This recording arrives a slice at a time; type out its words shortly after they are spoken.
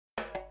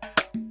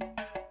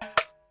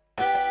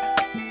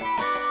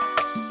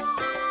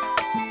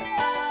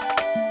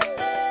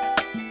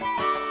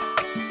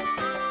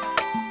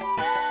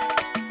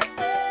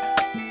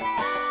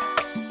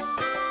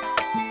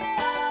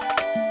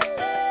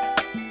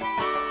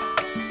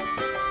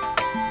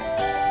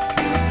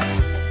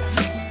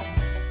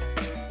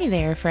Hey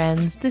there,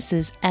 friends. This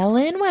is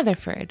Ellen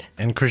Weatherford.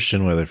 And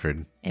Christian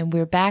Weatherford. And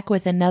we're back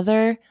with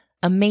another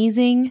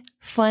amazing,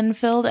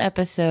 fun-filled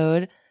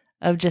episode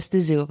of Just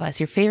the Zoo of Us,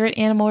 your favorite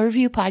animal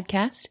review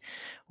podcast,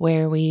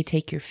 where we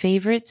take your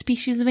favorite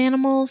species of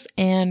animals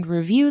and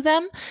review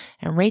them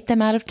and rate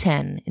them out of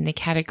 10 in the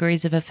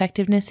categories of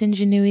effectiveness,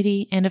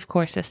 ingenuity, and of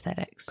course,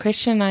 aesthetics.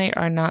 Christian and I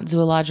are not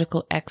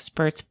zoological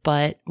experts,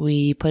 but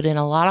we put in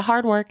a lot of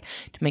hard work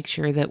to make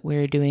sure that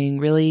we're doing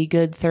really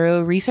good,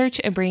 thorough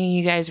research and bringing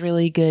you guys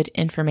really good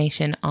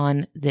information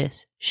on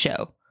this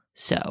show.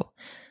 So,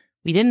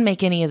 we didn't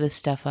make any of this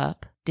stuff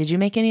up. Did you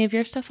make any of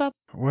your stuff up?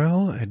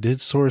 Well, I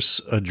did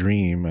source a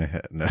dream I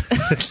had. No.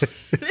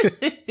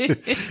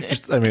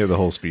 I mean, the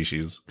whole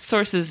species.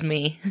 Sources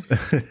me.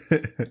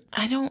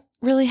 I don't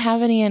really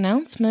have any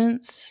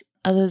announcements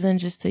other than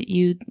just that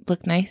you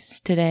look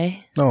nice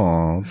today.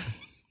 Oh,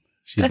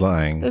 she's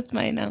lying. That's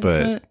my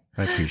announcement.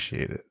 But I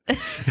appreciate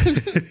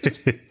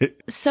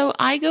it. So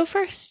I go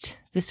first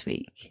this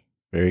week.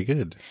 Very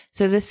good.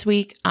 So this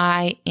week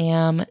I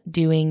am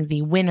doing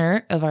the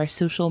winner of our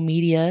social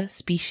media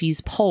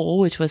species poll,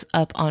 which was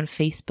up on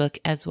Facebook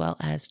as well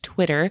as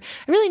Twitter.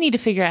 I really need to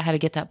figure out how to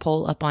get that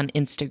poll up on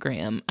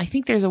Instagram. I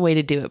think there's a way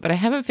to do it, but I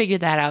haven't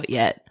figured that out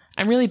yet.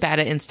 I'm really bad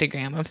at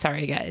Instagram. I'm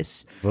sorry,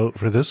 guys. Vote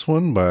for this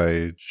one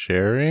by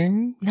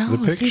sharing the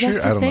picture. See, that's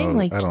the I don't thing. know.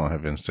 Like, I don't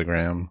have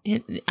Instagram.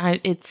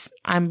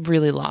 I'm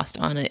really lost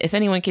on it. If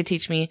anyone could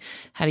teach me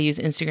how to use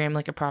Instagram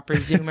like a proper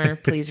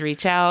Zoomer, please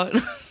reach out.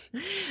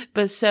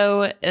 But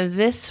so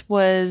this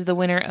was the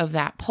winner of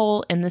that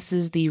poll, and this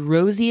is the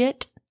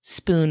Roseate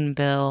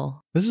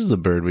spoonbill. This is a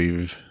bird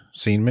we've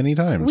seen many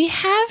times. We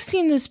have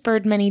seen this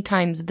bird many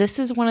times. This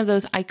is one of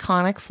those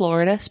iconic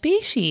Florida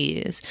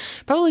species,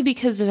 probably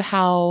because of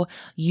how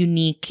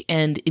unique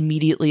and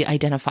immediately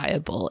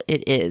identifiable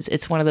it is.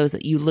 It's one of those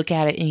that you look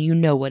at it and you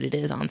know what it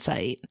is on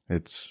sight.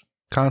 It's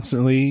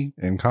constantly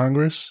in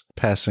Congress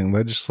passing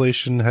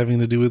legislation having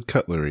to do with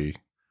cutlery.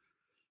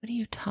 What are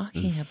you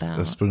talking about?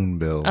 A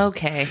spoonbill.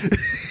 Okay.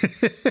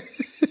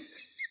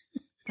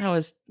 That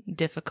was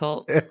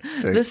difficult.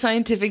 The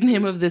scientific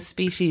name of this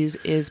species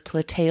is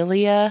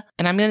Platalia,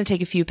 and I'm going to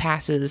take a few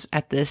passes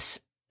at this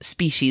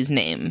species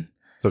name.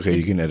 Okay,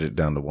 you can edit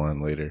down to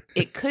one later.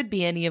 It could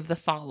be any of the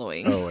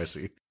following. Oh, I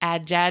see.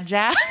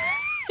 Ajaja.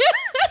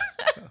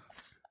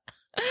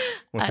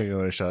 We'll take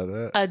another shot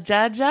at that.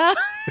 Ajaja.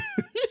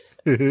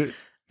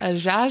 A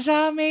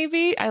Jaja,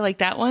 maybe? I like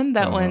that one.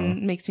 That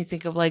one makes me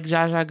think of like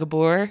Jaja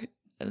Gabor.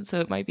 So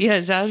it might be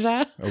a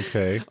Jaja.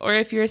 Okay. Or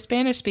if you're a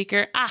Spanish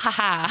speaker,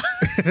 ahaha.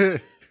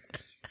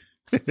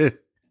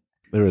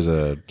 There was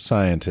a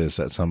scientist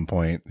at some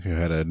point who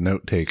had a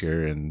note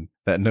taker, and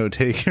that note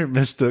taker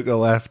mistook a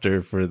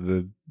laughter for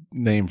the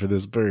name for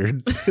this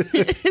bird.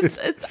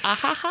 it's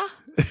ahaha.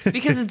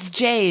 Because it's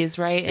J's,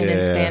 right? And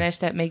in Spanish,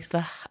 that makes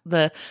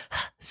the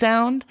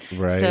sound.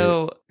 Right.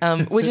 So,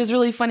 which is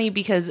really funny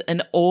because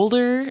an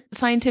older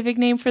scientific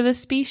name for this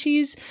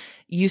species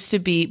used to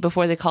be,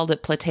 before they called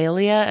it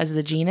Platalia as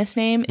the genus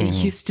name, it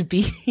used to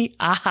be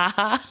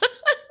ahaha.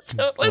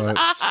 So it was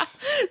aha.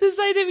 The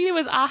scientific name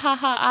was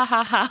ahaha,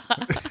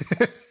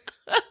 ahaha.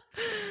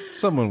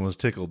 Someone was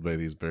tickled by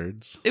these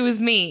birds. It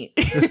was me.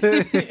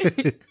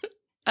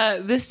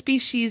 This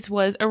species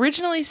was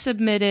originally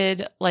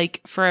submitted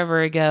like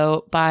forever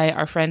ago by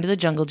our friend the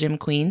Jungle Gym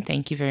Queen.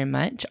 Thank you very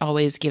much.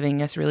 Always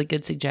giving us really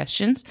good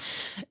suggestions.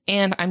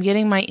 And I'm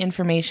getting my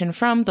information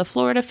from the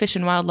Florida Fish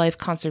and Wildlife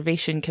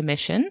Conservation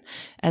Commission,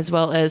 as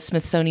well as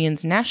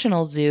Smithsonian's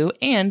National Zoo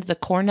and the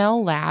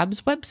Cornell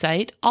Labs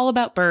website,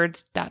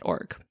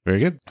 allaboutbirds.org. Very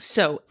good.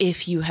 So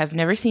if you have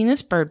never seen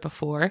this bird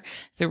before,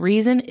 the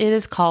reason it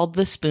is called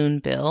the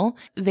spoonbill,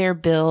 their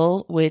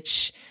bill,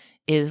 which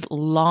is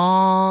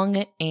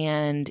long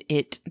and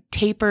it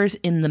tapers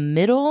in the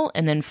middle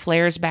and then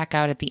flares back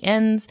out at the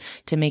ends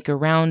to make a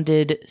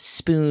rounded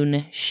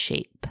spoon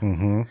shape.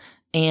 Mm-hmm.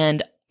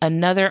 And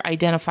another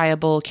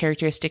identifiable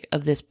characteristic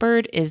of this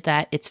bird is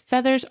that its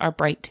feathers are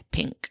bright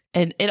pink.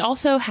 And it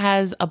also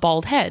has a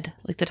bald head,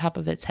 like the top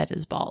of its head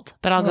is bald.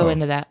 But I'll go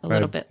into that a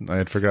little bit. I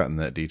had forgotten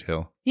that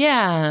detail.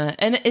 Yeah,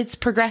 and it's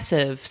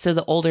progressive. So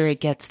the older it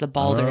gets, the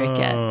balder it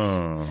gets.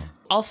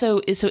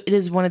 Also, so it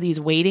is one of these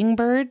wading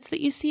birds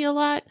that you see a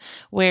lot,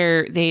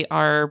 where they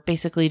are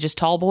basically just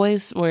tall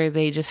boys, where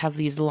they just have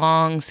these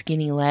long,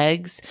 skinny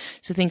legs.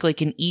 So think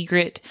like an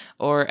egret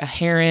or a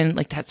heron,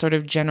 like that sort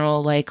of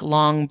general, like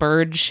long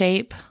bird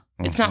shape.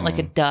 It's not like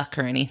a duck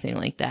or anything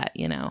like that,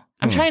 you know.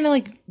 I'm trying to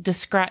like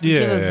describe,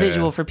 give a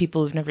visual for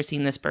people who've never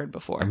seen this bird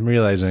before. I'm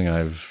realizing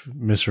I've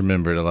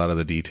misremembered a lot of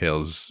the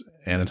details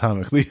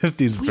anatomically of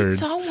these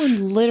birds. We saw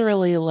one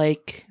literally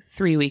like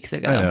 3 weeks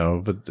ago. I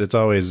know, but it's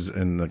always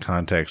in the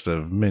context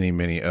of many,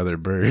 many other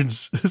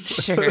birds.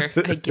 Sure,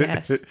 I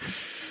guess.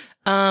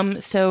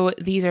 So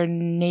these are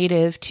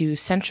native to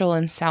Central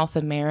and South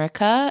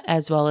America,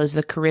 as well as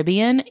the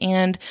Caribbean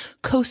and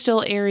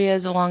coastal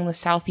areas along the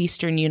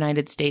southeastern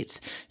United States.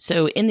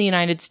 So in the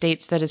United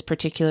States, that is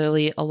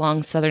particularly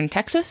along southern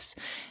Texas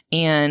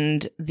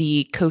and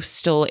the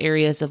coastal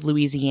areas of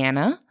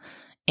Louisiana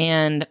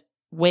and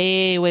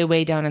way, way,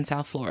 way down in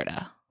South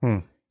Florida.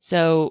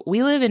 So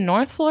we live in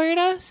North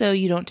Florida, so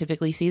you don't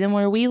typically see them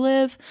where we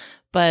live,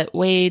 but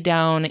way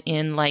down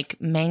in like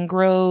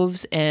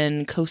mangroves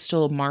and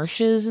coastal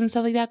marshes and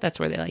stuff like that, that's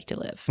where they like to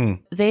live.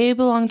 They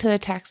belong to the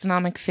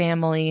taxonomic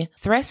family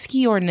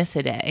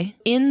Threskiornithidae.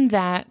 In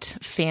that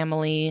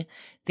family,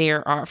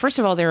 there are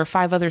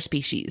 5 other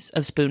species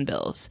of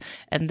spoonbills,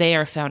 and they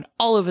are found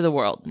all over the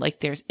world. Like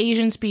there's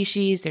Asian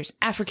species, there's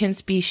African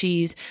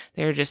species,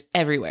 they're just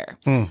everywhere.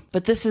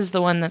 But this is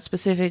the one that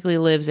specifically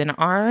lives in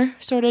our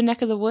sort of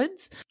neck of the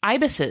woods.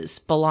 Ibises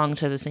belong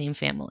to the same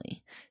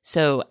family.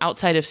 So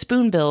outside of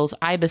spoonbills,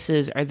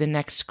 ibises are the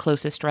next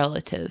closest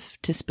relative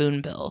to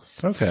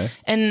spoonbills. Okay.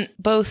 And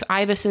both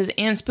ibises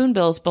and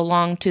spoonbills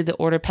belong to the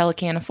order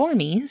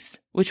Pelecaniformes,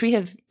 which we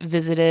have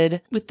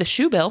visited with the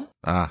shoebill.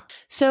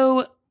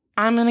 So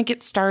I'm going to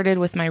get started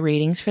with my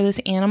ratings for this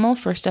animal.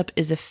 First up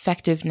is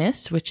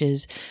effectiveness, which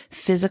is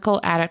physical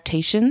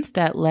adaptations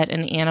that let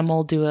an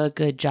animal do a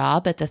good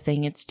job at the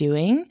thing it's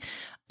doing.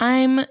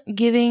 I'm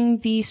giving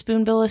the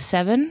spoonbill a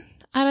 7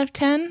 out of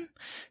 10.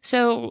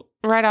 So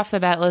right off the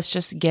bat, let's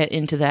just get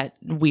into that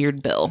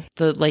weird bill,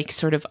 the like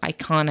sort of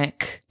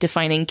iconic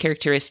defining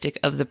characteristic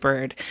of the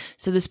bird.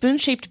 So the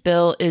spoon-shaped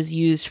bill is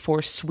used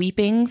for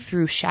sweeping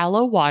through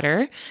shallow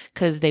water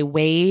because they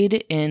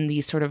wade in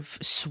these sort of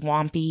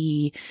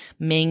swampy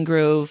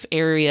mangrove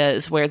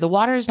areas where the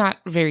water is not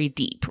very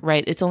deep,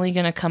 right? It's only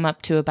going to come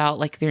up to about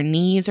like their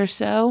knees or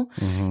so.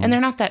 And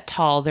they're not that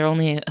tall. They're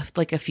only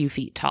like a few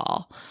feet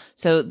tall.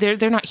 So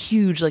they're not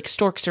huge like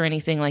storks or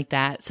anything like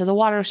that. So the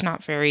water's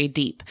not very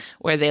deep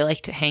where they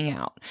like to hang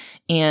out.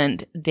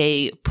 And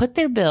they put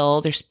their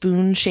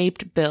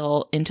spoon-shaped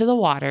bill into the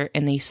water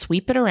and they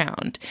sweep it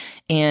around.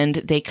 And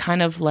they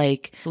kind of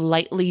like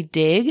lightly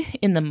dig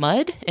in the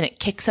mud, and it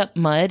kicks up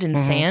mud and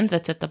sand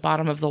that's at the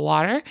bottom of the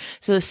water.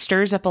 So this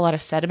stirs up a lot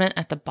of sediment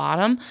at the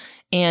bottom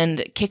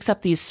and kicks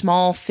up these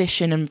small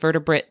fish and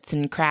invertebrates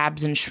and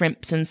crabs and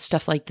shrimps and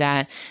stuff like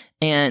that.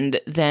 And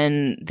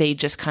then they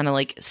just kind of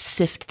like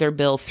sift their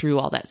bill through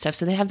all that stuff.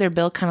 So they have their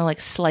bill kind of like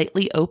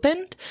slightly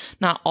opened,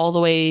 not all the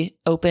way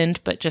opened,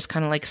 but just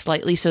kind of like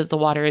slightly so that the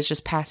water is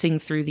just passing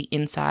through the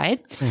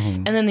inside.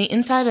 And then the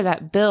inside of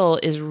that bill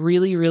is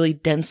really, really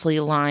densely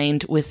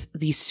lined with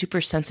these super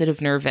sensitive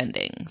nerve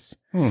endings.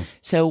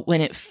 So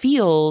when it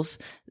feels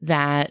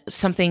that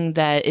something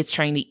that it's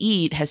trying to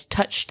eat has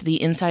touched the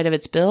inside of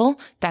its bill,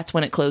 that's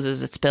when it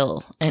closes its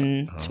bill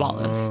and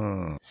swallows.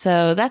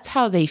 So that's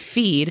how they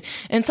feed.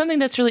 And something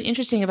that's really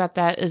interesting about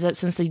that is that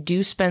since they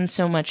do spend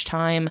so much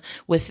time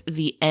with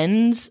the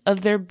ends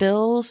of their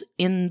bills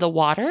in the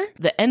water,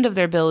 the end of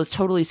their bill is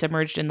totally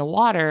submerged in the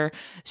water.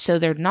 So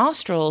their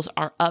nostrils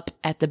are up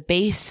at the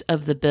base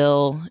of the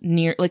bill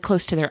near, like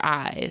close to their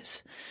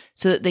eyes,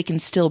 so that they can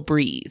still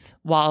breathe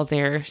while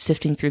they're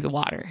sifting through the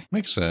water.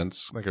 Makes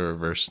sense. Like a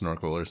reverse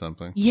snorkel or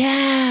something.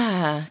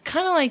 Yeah,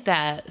 kind of like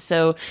that.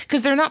 So,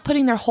 because they're not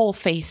putting their whole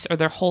face or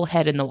their whole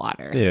head in the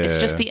water. Yeah. It's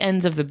just the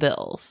ends of the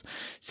bills.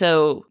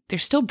 So they're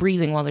still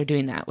breathing while they're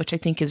doing that, which I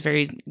think is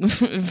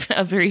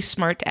a very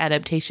smart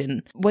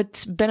adaptation.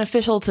 What's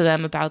beneficial to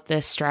them about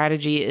this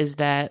strategy is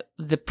that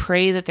the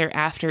prey that they're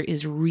after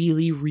is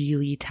really,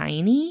 really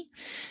tiny.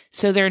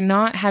 So they're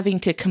not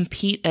having to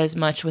compete as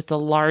much with the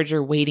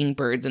larger wading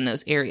birds in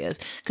those areas.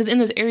 Because in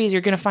those areas,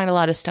 you're going to find a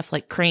lot of stuff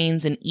like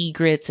cranes and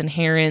egrets and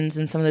herons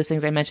and some of those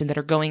things I mentioned that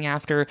are going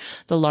after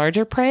the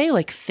larger prey,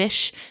 like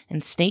fish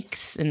and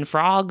snakes and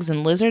frogs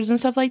and lizards and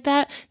stuff like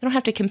that. They don't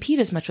have to compete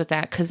as much with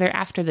that because they're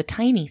after the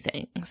tiny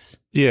things.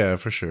 Yeah,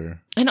 for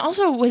sure. And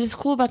also what is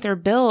cool about their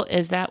bill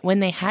is that when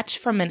they hatch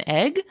from an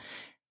egg,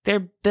 their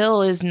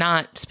bill is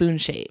not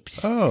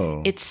spoon-shaped.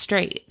 Oh. It's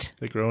straight.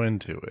 They grow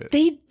into it.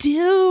 They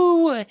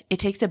do. It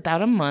takes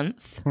about a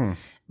month.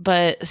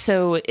 But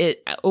so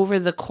it over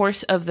the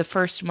course of the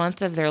first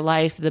month of their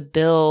life, the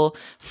bill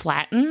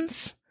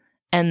flattens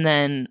and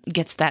then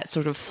gets that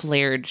sort of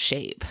flared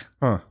shape.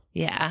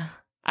 Yeah.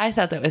 I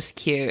thought that was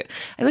cute.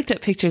 I looked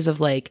at pictures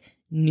of like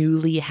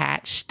newly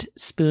hatched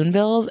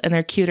spoonbills and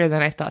they're cuter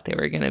than I thought they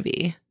were going to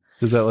be.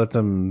 Does that let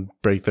them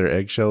break their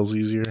eggshells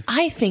easier?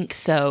 I think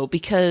so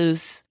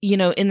because, you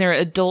know, in their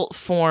adult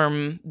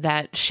form,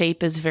 that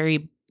shape is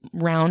very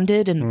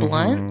rounded and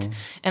blunt.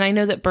 And I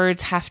know that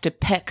birds have to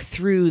peck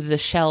through the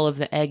shell of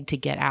the egg to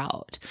get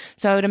out.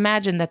 So I would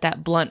imagine that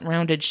that blunt,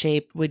 rounded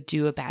shape would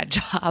do a bad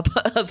job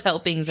of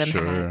helping them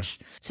hatch.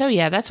 So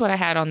yeah, that's what I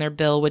had on their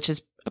bill, which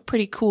is a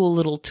pretty cool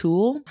little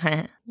tool.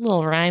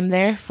 Little rhyme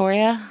there for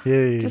you.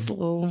 Yay. Just a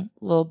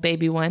little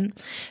baby one.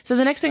 So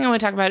the next thing I want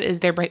to talk about is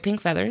their bright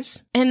pink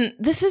feathers. And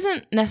this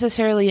isn't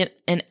necessarily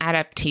an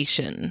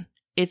adaptation.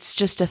 It's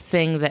just a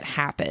thing that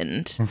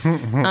happened.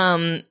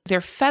 Their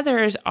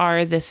feathers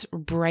are this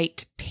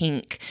bright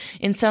pink.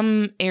 In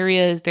some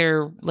areas,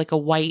 they're like a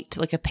white,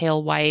 like a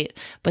pale white,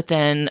 but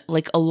then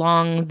like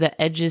along the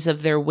edges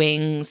of their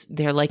wings,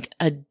 they're like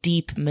a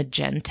deep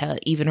magenta,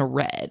 even a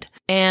red.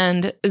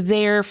 And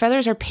their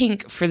feathers are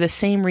pink for the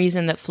same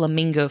reason that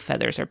flamingo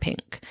feathers are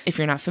pink. If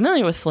you're not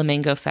familiar with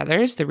flamingo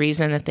feathers, the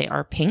reason that they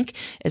are pink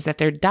is that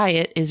their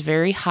diet is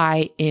very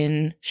high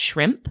in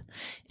shrimp,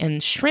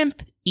 and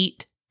shrimp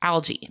eat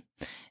algae.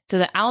 So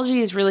the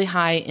algae is really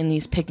high in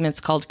these pigments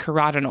called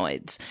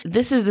carotenoids.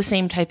 This is the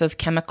same type of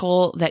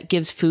chemical that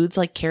gives foods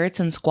like carrots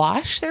and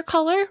squash their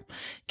color.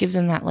 Gives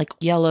them that like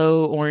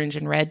yellow, orange,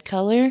 and red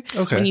color.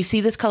 Okay. When you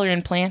see this color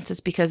in plants,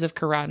 it's because of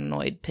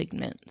carotenoid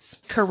pigments.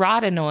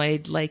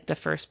 Carotenoid, like the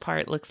first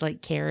part, looks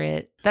like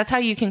carrot. That's how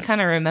you can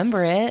kind of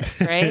remember it,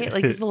 right?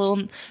 Like it's a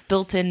little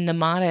built-in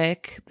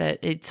mnemonic that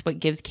it's what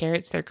gives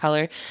carrots their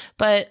color.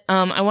 But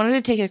I wanted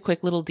to take a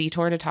quick little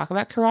detour to talk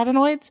about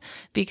carotenoids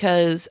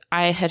because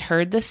I had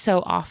heard this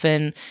so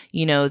often,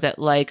 you know, that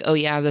like, oh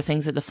yeah, the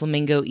things that the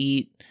flamingo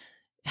eat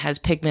has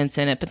pigments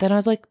in it. But then I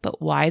was like,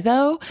 but why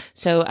though?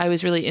 So I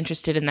was really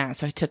interested in that.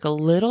 So I took a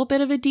little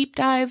bit of a deep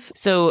dive.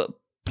 So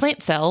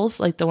plant cells,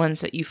 like the ones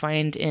that you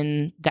find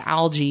in the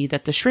algae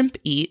that the shrimp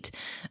eat,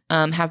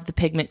 have the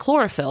pigment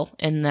chlorophyll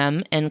in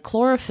them, and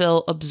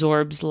chlorophyll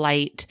absorbs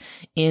light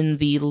in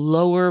the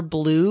lower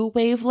blue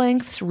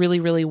wavelengths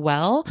really, really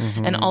well,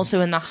 and also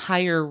in the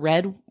higher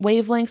red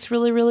wavelengths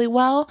really, really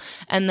well,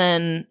 and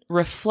then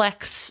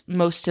reflects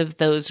most of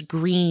those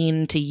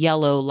green to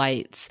yellow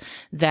lights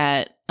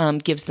that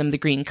gives them the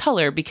green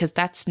color, because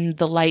that's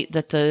the light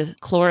that the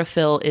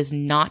chlorophyll is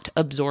not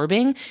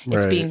absorbing.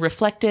 It's being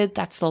reflected.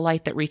 That's the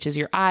light that reaches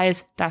your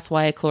eyes. That's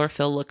why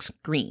chlorophyll looks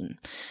green.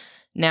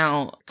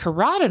 Now,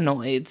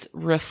 carotenoids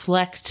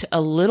reflect a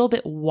little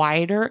bit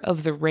wider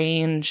of the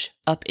range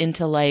up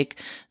into like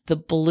the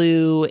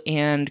blue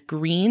and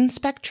green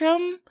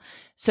spectrum.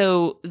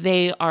 So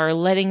they are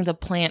letting the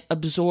plant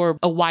absorb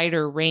a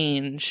wider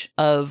range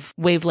of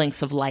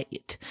wavelengths of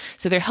light.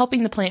 So they're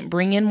helping the plant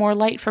bring in more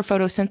light for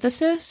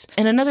photosynthesis.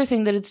 And another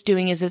thing that it's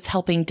doing is it's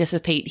helping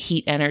dissipate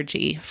heat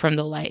energy from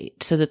the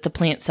light so that the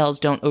plant cells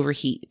don't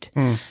overheat.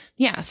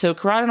 Yeah, so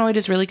carotenoid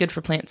is really good for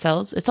plant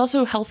cells. It's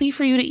also healthy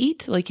for you to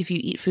eat. Like if you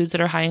eat foods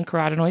that are high in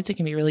carotenoids, it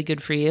can be really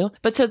good for you.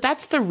 But so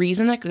that's the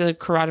reason that the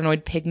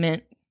carotenoid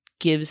pigment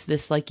gives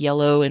this like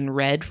yellow and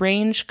red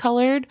range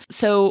colored.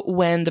 So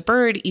when the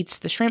bird eats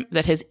the shrimp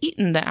that has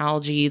eaten the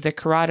algae, the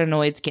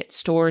carotenoids get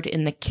stored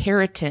in the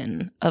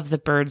keratin of the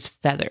bird's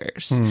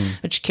feathers,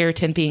 which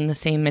keratin being the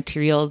same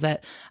material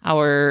that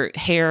our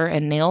hair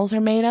and nails are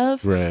made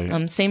of.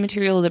 Right. Same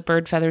material that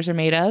bird feathers are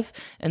made of.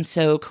 And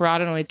so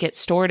carotenoid gets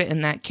stored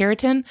in that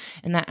keratin,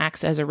 and that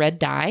acts as a red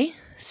dye.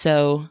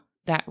 So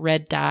that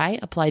red dye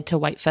applied to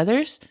white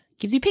feathers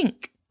gives you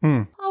pink.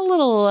 A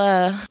little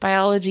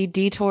biology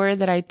detour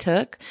that I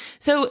took.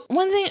 So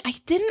one thing, I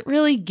didn't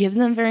really give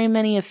them very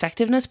many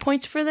effectiveness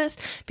points for this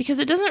because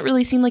it doesn't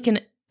really seem like an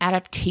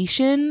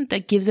adaptation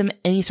that gives them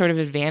any sort of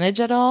advantage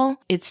at all.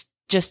 It's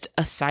just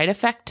a side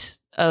effect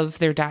of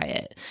their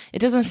diet. It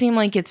doesn't seem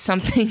like it's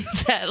something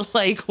that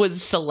like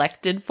was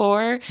selected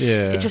for.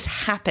 Yeah. It just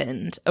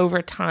happened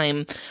over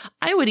time.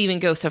 I would even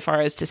go so far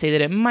as to say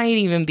that it might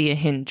even be a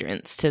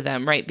hindrance to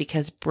them, right?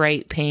 Because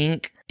bright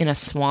pink in a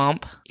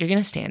swamp, you're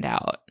going to stand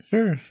out.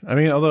 Sure. I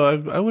mean,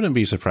 although I wouldn't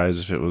be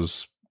surprised if it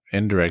was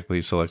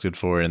indirectly selected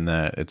for, in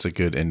that it's a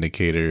good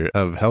indicator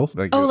of health.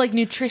 Like, like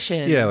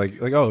nutrition. Yeah,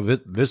 like oh,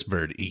 this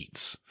bird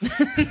eats. You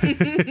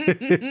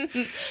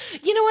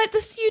know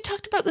what? You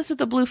talked about this with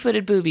the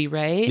blue-footed booby,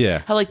 right?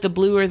 Yeah. How like the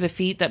bluer the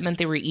feet, that meant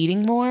they were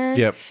eating more.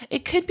 Yep.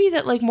 It could be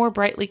that like more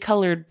brightly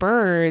colored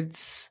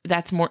birds,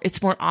 it's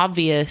more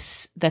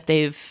obvious that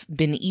they've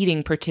been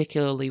eating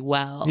particularly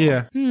well.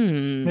 Yeah.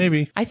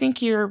 Maybe. I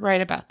think you're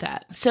right about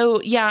that.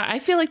 So yeah, I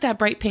feel like that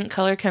bright pink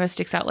color kind of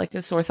sticks out like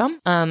a sore thumb,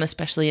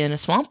 especially in a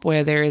swamp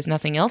where there is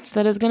nothing else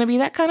that is going to be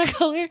that kind of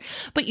color.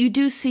 But you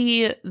do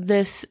see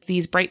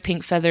these bright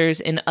pink feathers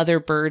in other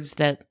birds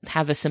that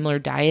have a similar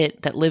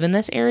diet that live in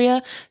this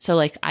area. So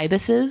like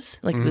ibises,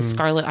 like the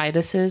scarlet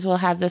ibises will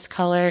have this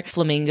color.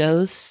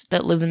 Flamingos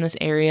that live in this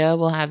area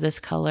will have this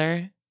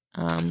color.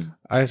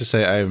 I have to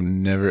say, I've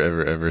never,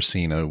 ever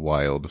seen a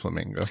wild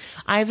flamingo.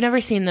 I've never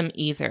seen them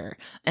either.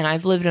 And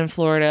I've lived in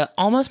Florida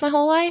almost my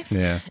whole life.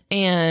 Yeah.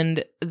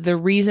 And the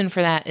reason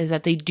for that is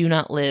that they do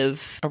not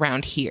live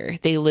around here.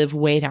 They live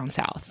way down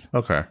south.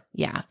 Okay.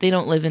 Yeah. They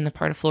don't live in the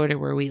part of Florida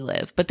where we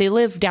live, but they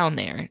live down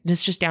there.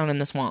 It's just down in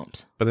the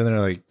swamps. But then they're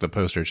like the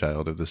poster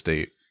child of the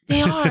state.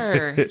 They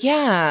are.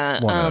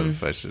 Yeah. One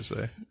of, I should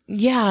say.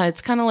 Yeah.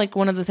 It's kind of like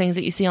one of the things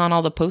that you see on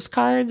all the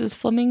postcards is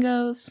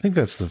flamingos. I think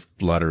that's the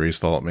lottery's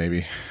fault,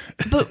 maybe.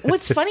 But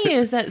what's funny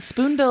is that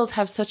spoonbills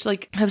have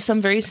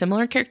some very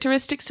similar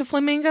characteristics to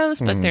flamingos,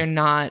 but they're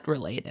not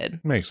related.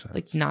 Makes sense.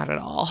 Like not at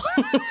all.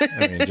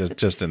 I mean,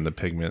 just in the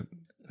pigment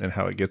and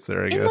how it gets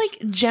there, I guess. In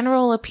like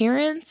general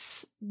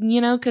appearance,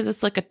 because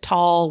it's like a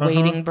tall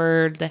wading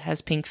bird that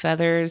has pink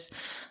feathers.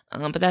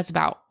 But that's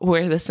about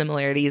where the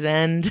similarities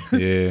end.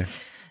 Yeah.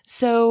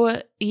 So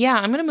yeah,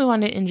 I'm going to move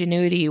on to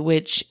ingenuity,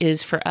 which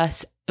is for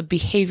us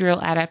behavioral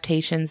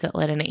adaptations that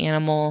let an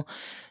animal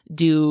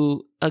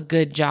do a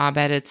good job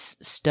at its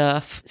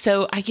stuff.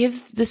 So I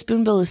give the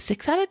spoonbill a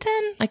 6 out of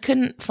 10. I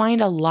couldn't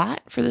find a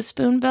lot for the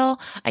spoonbill.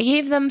 I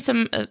gave them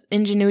some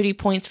ingenuity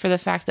points for the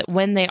fact that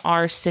when they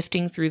are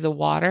sifting through the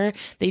water,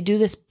 they do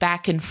this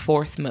back and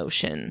forth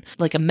motion,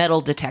 like a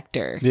metal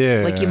detector.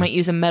 Yeah. Like you might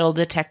use a metal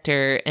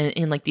detector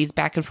in like these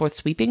back and forth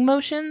sweeping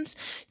motions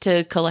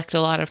to collect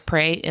a lot of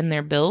prey in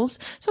their bills.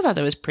 So I thought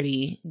that was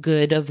pretty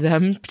good of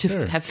them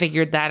to have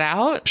figured that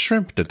out.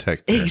 Shrimp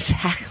detector.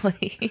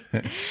 Exactly.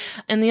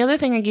 And the other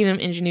thing I gave them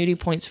ingenuity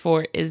points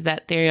for is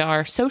that they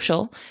are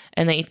social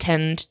and they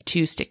tend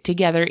to stick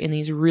together in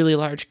these really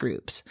large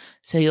groups.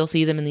 So you'll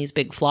see them in these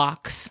big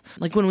flocks.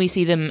 Like when we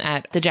see them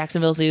at the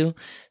Jacksonville Zoo,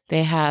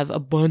 they have a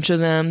bunch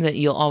of them that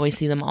you'll always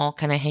see them all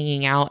kind of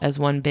hanging out as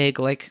one big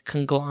like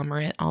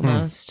conglomerate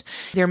almost.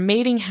 Their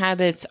mating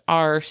habits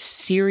are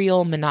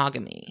serial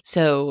monogamy.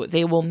 So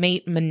they will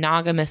mate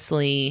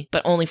monogamously,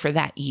 but only for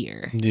that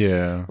year.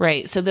 Yeah.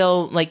 Right. So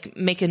they'll like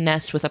make a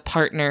nest with a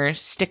partner,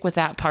 stick with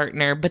that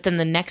partner, but then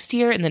the next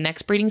year in the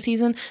next breeding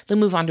season, they'll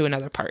move on to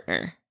another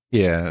partner.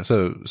 Yeah.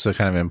 So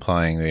kind of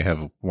implying they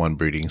have one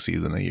breeding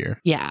season a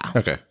year. Yeah.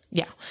 Okay.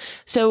 Yeah.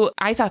 So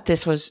I thought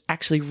this was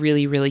actually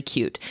really, really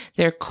cute.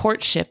 Their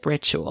courtship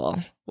ritual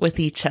with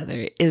each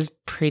other is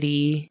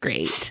pretty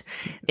great.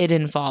 It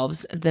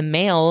involves the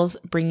males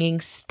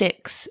bringing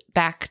sticks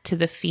back to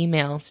the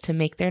females to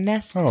make their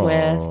nests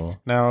with.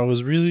 Now I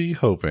was really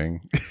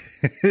hoping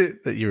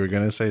that you were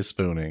going to say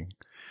spooning.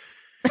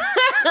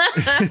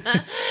 I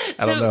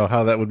don't know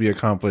how that would be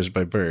accomplished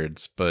by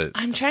birds, but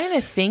I'm trying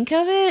to think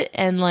of it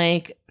and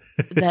like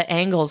the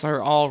angles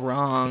are all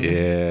wrong.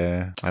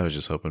 Yeah, I was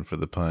just hoping for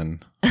the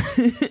pun.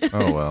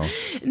 Oh, well.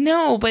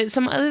 No, but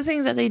some other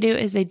things that they do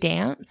is they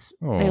dance.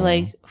 Oh. They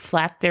like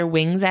flap their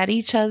wings at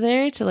each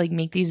other to like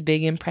make these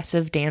big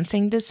impressive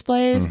dancing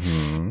displays.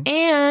 Mm-hmm.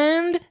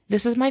 And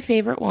this is my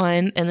favorite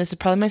one. And this is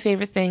probably my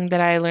favorite thing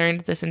that I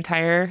learned this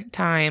entire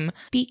time.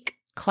 Beak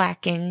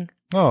clacking.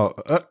 Oh,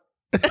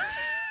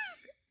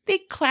 They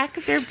clack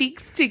their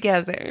beaks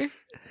together.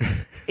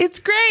 It's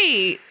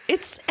great.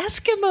 It's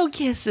Eskimo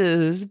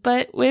kisses,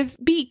 but with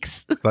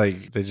beaks.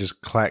 Like they just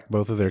clack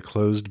both of their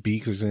closed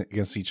beaks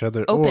against each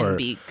other? Open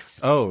beaks.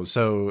 Oh,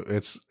 so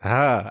it's,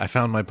 I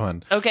found my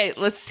pun. Okay,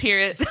 let's hear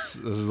it. This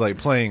is like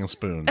playing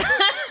spoons.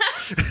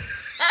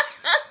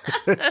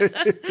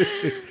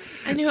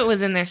 I knew it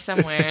was in there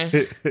somewhere.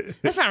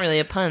 That's not really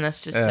a pun.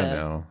 That's just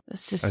a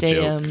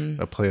joke,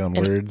 a play on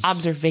words.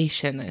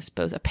 Observation, I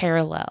suppose, a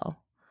parallel.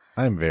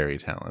 I'm very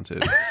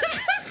talented.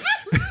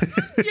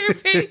 You're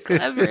very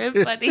clever and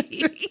funny.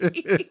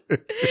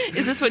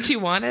 Is this what you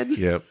wanted?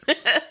 Yep.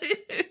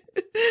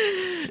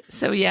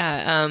 So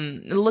yeah,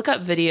 look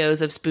up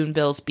videos of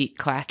spoonbills beak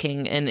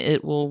clacking and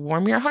it will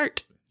warm your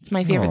heart. It's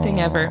my favorite thing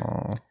ever.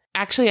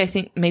 Actually, I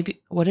think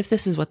maybe, what if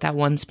this is what that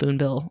one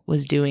spoonbill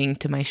was doing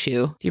to my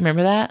shoe? Do you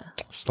remember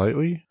that?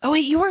 Slightly? Oh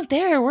wait, you weren't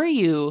there, were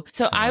you?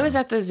 So I was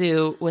at the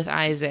zoo with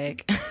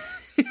Isaac.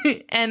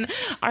 And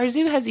our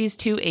zoo has these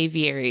 2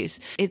 aviaries.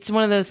 It's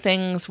one of those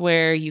things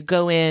where you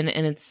go in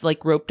and it's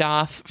like roped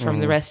off from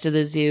the rest of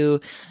the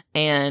zoo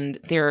and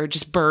there are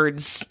just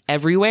birds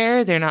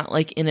everywhere. They're not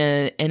like in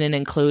an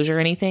enclosure or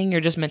anything. You're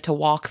just meant to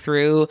walk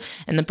through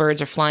and the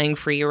birds are flying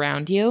free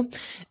around you.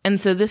 And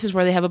so this is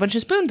where they have a bunch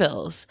of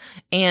spoonbills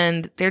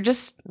and they're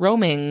just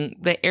roaming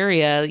the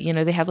area. You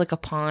know, they have like a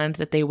pond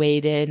that they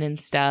wade in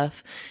and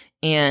stuff.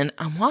 And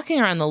I'm walking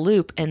around the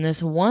loop and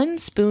this one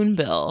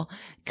spoonbill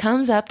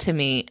comes up to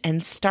me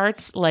and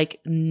starts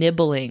like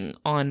nibbling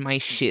on my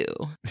shoe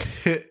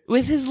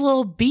with his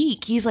little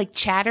beak. He's like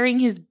chattering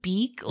his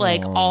beak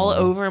like all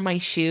over my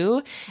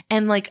shoe.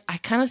 And like I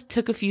kind of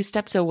took a few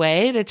steps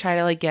away to try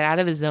to like get out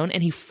of his zone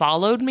and he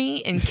followed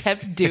me and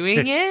kept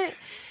doing it.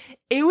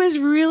 It was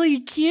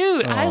really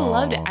cute. I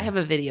loved it. I have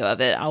a video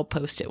of it. I'll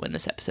post it when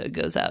this episode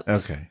goes up.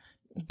 Okay.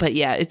 But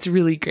yeah, it's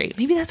really great.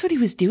 Maybe that's what he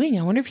was doing.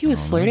 I wonder if he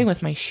was flirting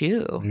with my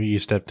shoe. Maybe you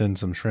stepped in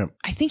some shrimp.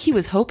 I think he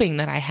was hoping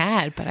that I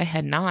had, but I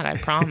had not, I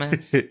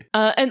promise.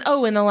 And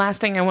the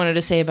last thing I wanted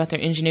to say about their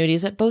ingenuity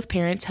is that both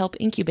parents help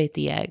incubate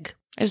the egg.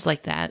 I just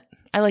like that.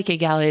 I like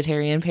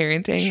egalitarian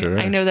parenting. Sure.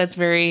 I know that's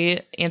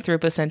very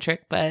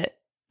anthropocentric, but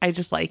I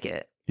just like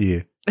it.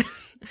 Yeah.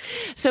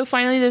 So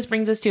finally, this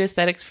brings us to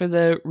aesthetics for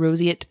the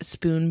Roseate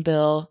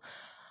spoonbill.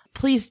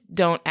 Please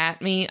don't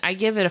at me. I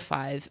give it a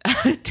 5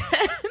 out of 10.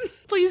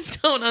 Please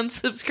don't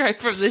unsubscribe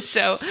from this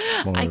show.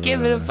 I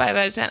give it a 5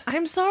 out of 10.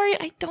 I'm sorry.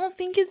 I don't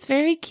think it's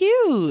very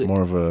cute.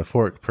 More of a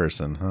fork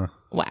person, huh?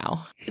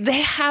 Wow. They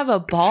have a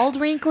bald,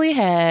 wrinkly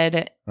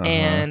head,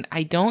 and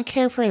I don't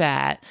care for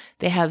that.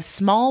 They have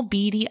small,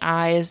 beady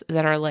eyes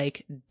that are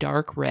like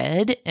dark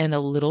red and a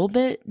little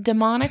bit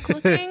demonic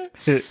looking.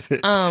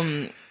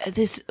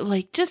 This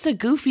like just a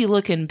goofy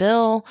looking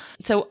bill.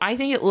 So I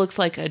think it looks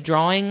like a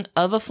drawing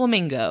of a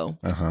flamingo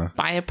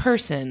by a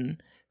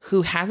person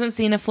who hasn't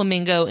seen a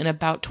flamingo in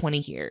about 20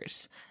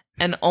 years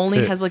and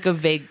only has like a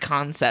vague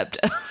concept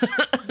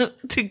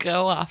to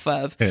go off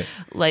of.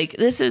 Like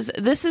this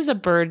is a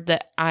bird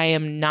that I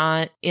am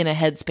not in a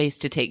headspace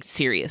to take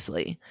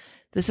seriously.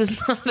 This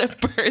is not a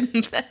bird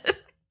that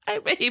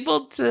I'm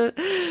able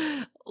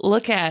to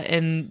look at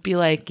and be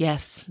like,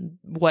 yes,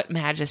 what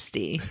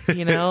majesty,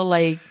 you know,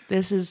 like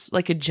this is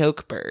like a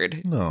joke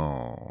bird.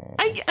 No.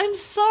 I'm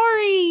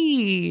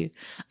sorry.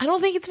 I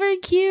don't think it's very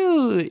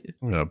cute.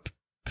 I'm going to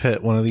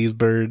pet one of these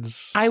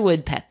birds. I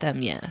would pet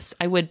them, yes.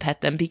 I would pet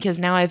them because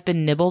now I've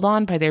been nibbled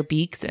on by their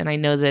beaks and I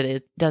know that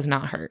it does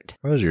not hurt.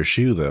 That was your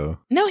shoe, though.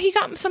 No, he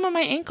got some of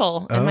my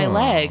ankle and my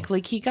leg.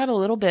 Like he got a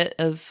little bit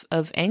of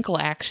ankle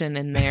action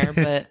in there,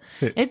 but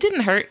it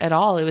didn't hurt at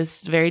all. It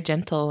was very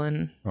gentle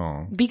and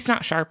beak's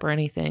not sharp or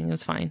anything. It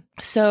was fine.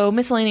 So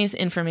miscellaneous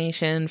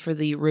information for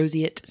the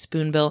roseate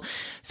spoonbill.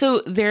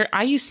 So their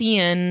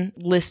IUCN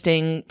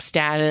listing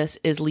status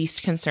is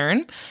least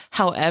concern.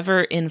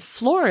 However, in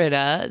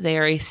Florida, they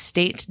are a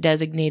state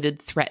designated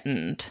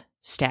threatened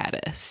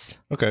status.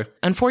 Okay.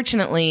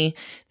 Unfortunately,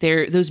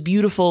 those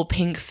beautiful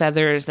pink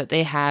feathers that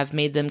they have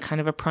made them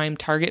kind of a prime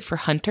target for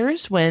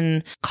hunters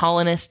when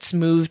colonists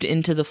moved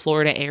into the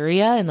Florida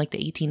area in like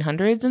the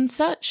 1800s and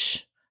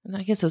such. And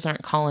I guess those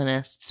aren't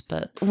colonists,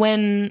 but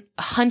when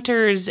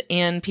hunters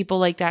and people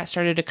like that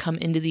started to come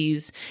into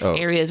these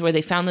areas where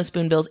they found the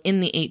spoonbills in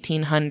the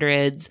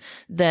 1800s,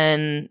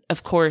 then,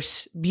 of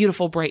course,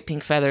 beautiful bright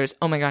pink feathers,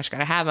 oh my gosh,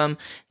 gotta have them.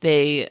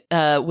 They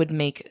would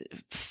make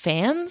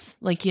fans,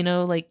 like, you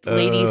know, like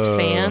ladies'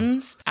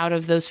 fans out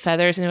of those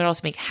feathers, and they would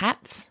also make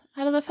hats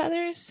out of the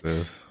feathers.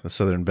 The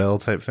Southern Belle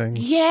type thing?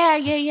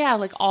 Yeah,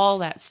 like all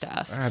that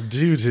stuff. I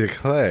do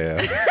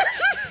declare.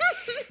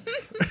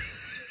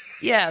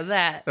 Yeah,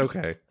 that.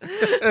 Okay.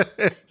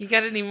 You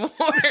got any more?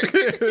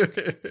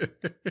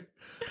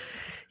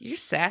 You're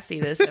sassy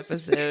this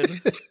episode.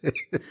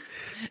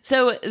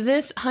 So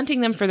this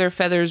hunting them for their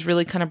feathers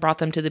really kind of brought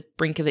them to the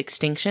brink of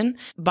extinction.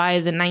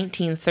 By the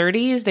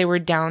 1930s, they were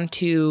down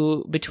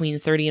to between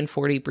 30 and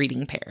 40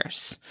 breeding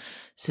pairs.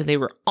 So they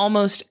were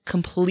almost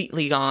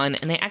completely gone,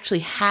 and they actually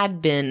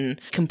had been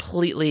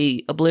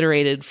completely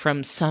obliterated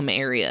from some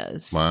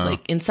areas. Wow.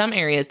 Like in some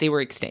areas, they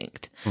were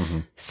extinct. Mm-hmm.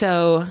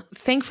 So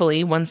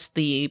thankfully, once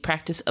the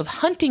practice of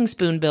hunting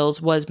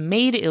spoonbills was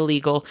made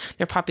illegal,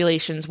 their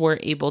populations were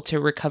able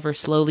to recover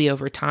slowly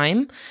over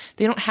time.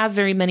 They don't have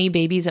very many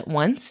babies at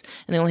once,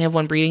 and they only have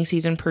one breeding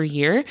season per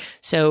year.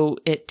 So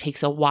it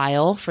takes a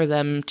while for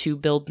them to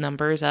build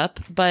numbers up.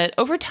 But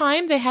over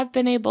time, they have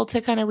been able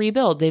to kind of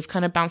rebuild. They've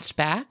kind of bounced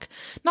back.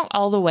 Not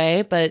all the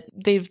way, but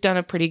they've done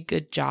a pretty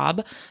good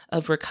job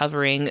of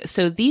recovering.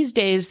 So these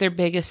days, their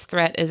biggest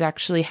threat is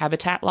actually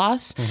habitat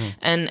loss. Mm-hmm.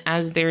 And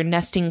as their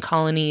nesting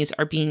colonies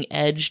are being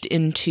edged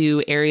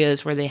into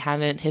areas where they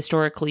haven't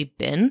historically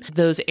been,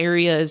 those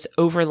areas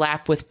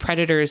overlap with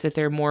predators that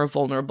they're more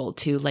vulnerable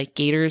to, like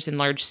gators and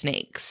large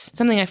snakes.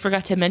 Something I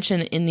forgot to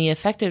mention in the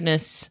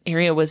effectiveness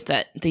area was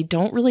that they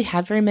don't really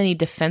have very many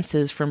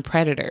defenses from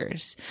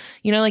predators.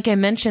 You know, like I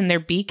mentioned, their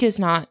beak is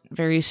not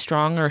very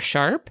strong or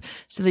sharp,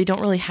 so they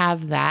don't really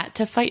have that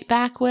to fight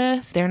back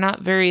with. They're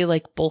not very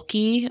like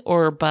bulky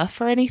or buff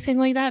or anything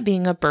like that.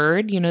 Being a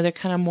bird, you know, they're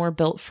kind of more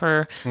built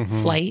for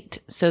flight,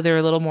 so they're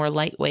a little more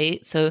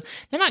lightweight. So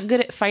they're not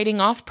good at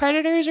fighting off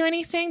predators or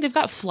anything. They've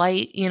got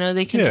flight, you know,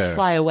 they can just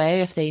fly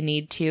away if they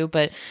need to,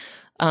 but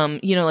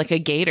you know, like a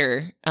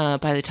gator,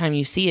 by the time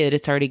you see it,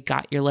 it's already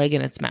got your leg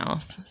in its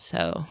mouth.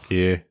 So,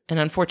 yeah. And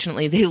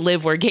unfortunately, they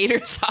live where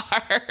gators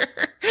are.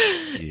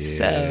 Yeah.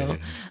 So,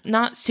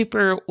 not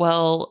super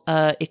well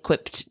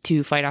equipped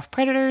to fight off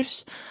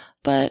predators,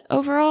 but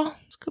overall,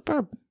 it's a good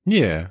bird.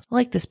 Yeah. I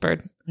like this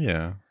bird.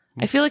 Yeah.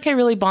 I feel like I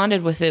really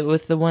bonded with it,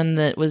 with the one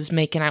that was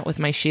making out with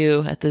my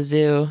shoe at the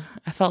zoo.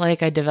 I felt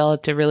like I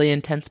developed a really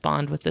intense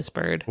bond with this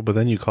bird. Well, but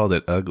then you called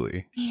it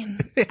ugly. Man,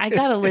 I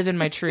gotta live in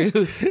my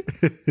truth.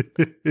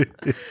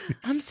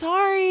 I'm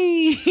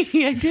sorry.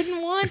 I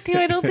didn't want to.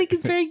 I don't think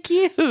it's very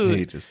cute. I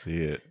hate to see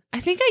it. I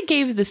think I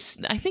gave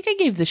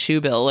the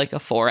shoe bill like a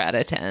 4 out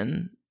of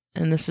 10.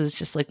 And this is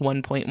just like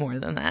 1 point more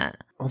than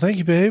that. Well, thank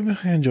you, babe.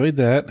 I enjoyed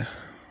that.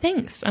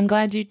 Thanks. I'm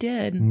glad you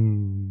did.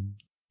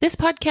 This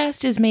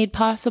podcast is made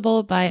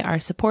possible by our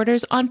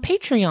supporters on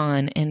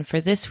Patreon, and for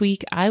this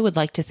week, I would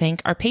like to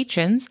thank our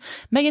patrons,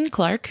 Megan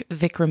Clark,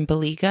 Vikram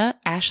Baliga,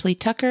 Ashley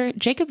Tucker,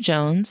 Jacob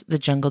Jones, the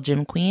Jungle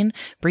Gym Queen,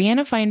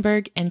 Brianna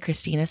Feinberg, and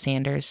Christina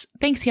Sanders.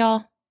 Thanks,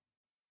 y'all.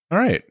 All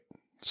right.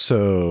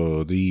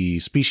 So the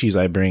species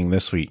I bring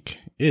this week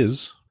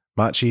is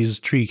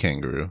Matschie's tree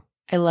kangaroo.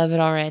 I love it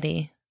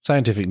already.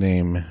 Scientific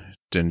name,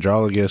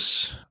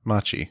 Dendrologus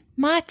matschie.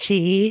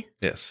 Matschie?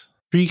 Yes.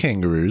 Tree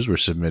kangaroos were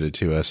submitted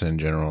to us in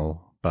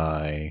general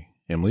by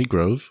Emily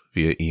Grove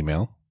via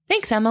email.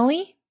 Thanks,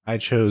 Emily. I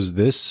chose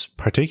this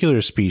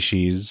particular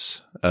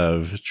species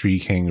of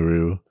tree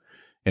kangaroo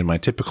in my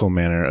typical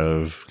manner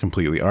of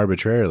completely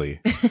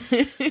arbitrarily.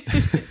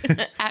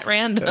 At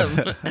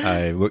random.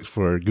 I looked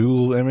for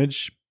Google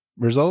image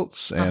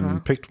results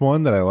and picked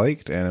one that I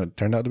liked, and it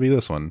turned out to be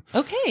this one.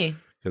 Okay.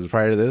 Because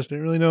prior to this,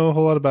 didn't really know a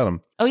whole lot about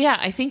them. Oh, yeah.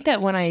 I think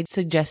that when I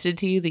suggested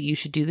to you that you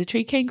should do the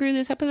tree kangaroo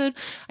this episode,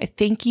 I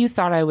think you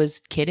thought I was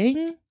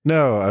kidding.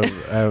 No,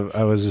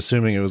 I was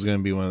assuming it was going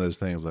to be one of those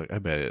things like, I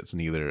bet it's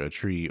neither a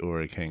tree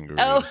or a kangaroo.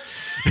 Oh.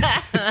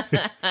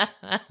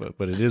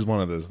 but it is one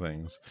of those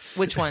things.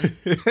 Which one?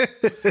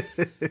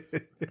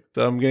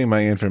 So I'm getting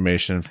my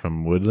information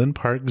from Woodland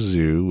Park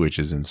Zoo, which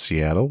is in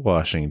Seattle,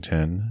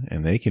 Washington,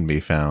 and they can be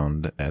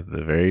found at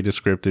the very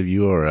descriptive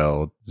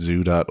URL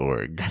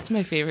zoo.org. That's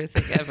my favorite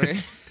thing ever.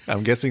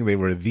 I'm guessing they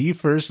were the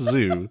first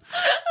zoo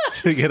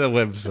to get a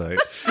website.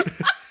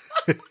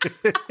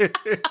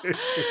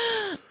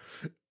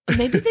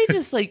 Maybe they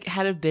just like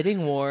had a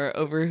bidding war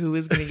over who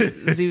was going to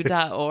get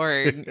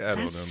zoo.org. I don't know,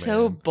 That's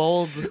so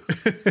bold.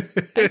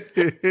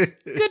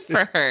 Good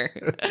for her.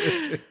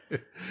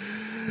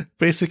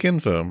 Basic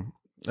info.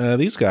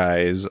 These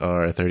guys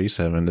are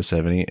 37 to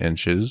 70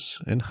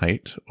 inches in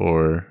height,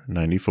 or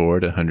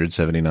 94 to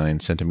 179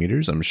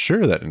 centimeters. I'm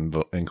sure that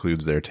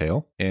includes their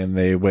tail. And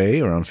they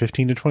weigh around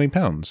 15 to 20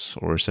 pounds,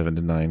 or 7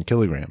 to 9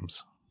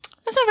 kilograms.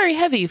 That's not very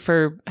heavy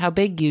for how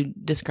big you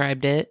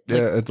described it. Like,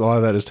 Yeah, a lot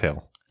of that is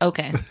tail.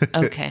 Okay.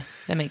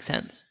 That makes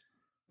sense.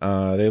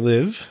 They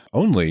live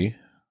only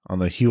on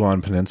the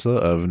Huon Peninsula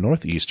of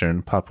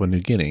northeastern Papua New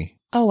Guinea.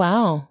 Oh,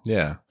 wow.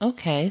 Yeah.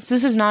 Okay. So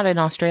this is not in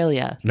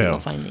Australia that No. you'll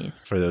find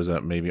these. For those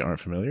that maybe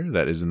aren't familiar,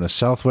 that is in the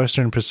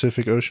southwestern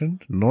Pacific Ocean,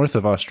 north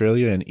of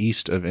Australia and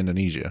east of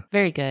Indonesia.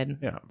 Very good.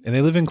 Yeah. And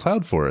they live in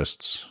cloud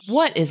forests.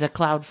 What is a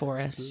cloud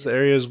forest? This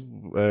area is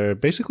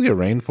basically a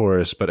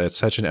rainforest, but at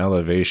such an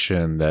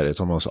elevation that it's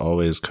almost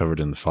always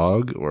covered in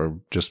fog or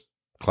just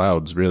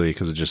clouds, really,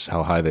 because of just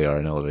how high they are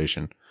in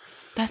elevation.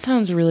 That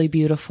sounds really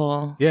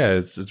beautiful. Yeah,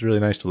 it's really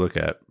nice to look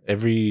at.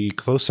 Every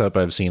close-up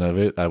I've seen of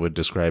it, I would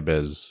describe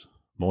as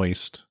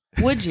moist.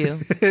 Would you?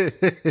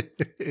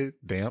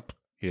 Damp.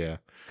 Yeah.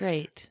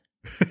 Great.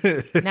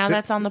 Now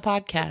that's on the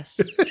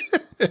podcast.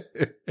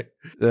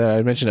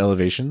 I mentioned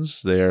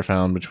elevations. They are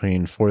found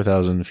between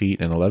 4,000 feet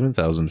and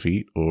 11,000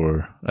 feet,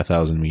 or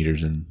 1,000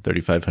 meters and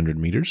 3,500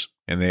 meters.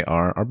 And they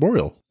are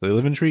arboreal. They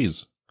live in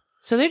trees.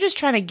 So they're just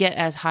trying to get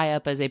as high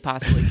up as they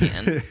possibly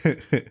can.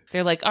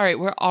 They're like, all right,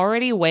 we're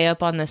already way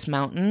up on this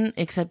mountain,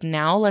 except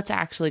now let's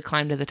actually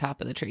climb to the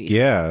top of the tree.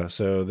 Yeah,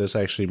 so this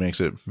actually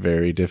makes it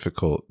very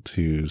difficult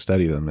to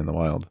study them in the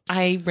wild.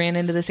 I ran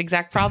into this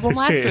exact problem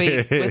last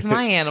week with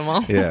my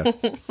animal. Yeah.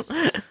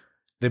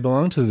 They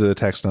belong to the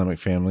taxonomic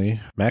family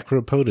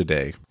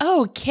Macropodidae.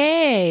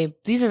 Okay.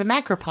 These are the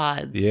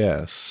macropods.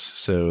 Yes.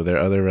 So their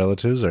other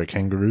relatives are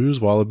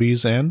kangaroos,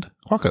 wallabies, and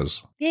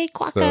quokkas. Yay, So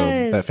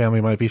quokkas. that family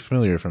might be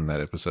familiar from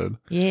that episode.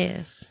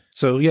 Yes.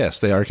 So yes,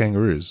 they are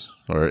kangaroos,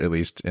 or at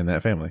least in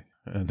that family.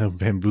 No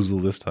bamboozle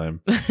this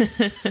time.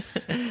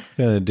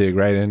 Gonna dig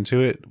right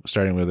into it,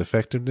 starting with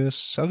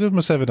effectiveness. I'll give them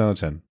a 7 out of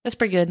 10. That's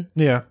pretty good.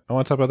 Yeah, I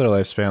want to talk about their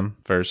lifespan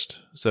first.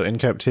 So in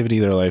captivity,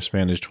 their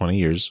lifespan is 20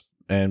 years.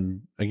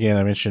 And again,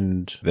 I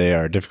mentioned they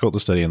are difficult to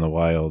study in the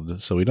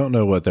wild. So we don't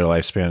know what their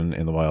lifespan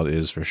in the wild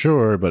is for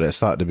sure, but it's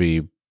thought to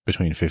be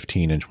between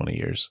 15 and 20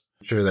 years.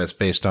 I'm sure that's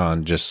based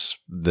on just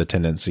the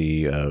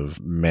tendency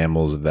of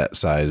mammals of that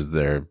size.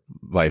 Their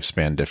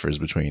lifespan differs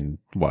between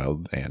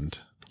wild and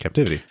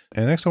captivity.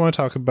 And next I want to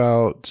talk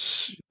about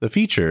the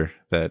feature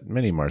that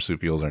many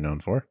marsupials are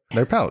known for,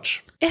 their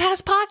pouch. It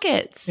has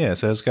pockets. Yeah,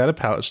 so it's got a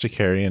pouch to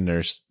carry and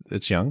nurse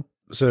its young.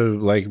 So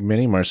like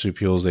many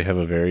marsupials, they have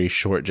a very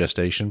short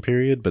gestation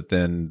period, but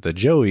then the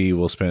joey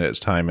will spend its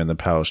time in the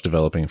pouch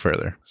developing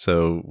further.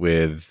 So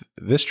with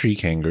this tree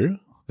kangaroo,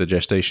 the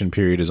gestation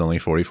period is only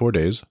 44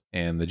 days,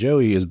 and the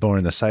joey is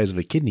born the size of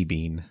a kidney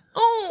bean.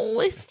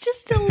 Oh, it's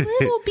just a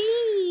little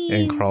bean.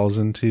 And crawls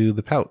into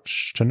the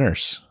pouch to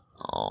nurse.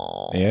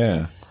 Oh.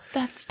 Yeah.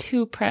 That's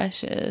too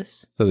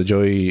precious. So the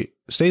joey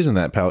stays in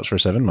that pouch for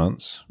 7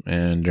 months,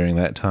 and during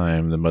that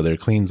time, the mother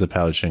cleans the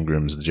pouch and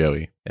grooms the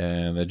joey.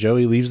 And the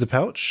joey leaves the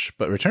pouch,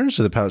 but returns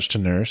to the pouch to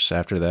nurse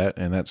after that,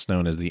 and that's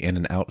known as the in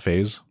and out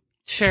phase.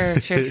 Sure.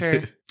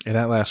 And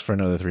that lasts for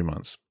another 3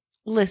 months.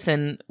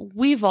 Listen,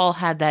 we've all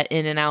had that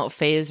in and out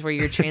phase where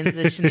you're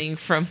transitioning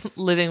from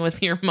living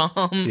with your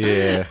mom.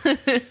 Yeah.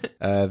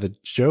 The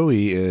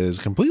joey is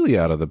completely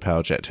out of the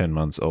pouch at 10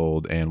 months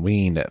old and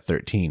weaned at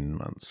 13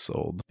 months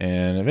old.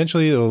 And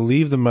eventually it'll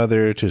leave the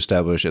mother to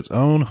establish its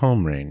own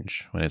home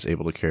range when it's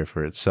able to care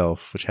for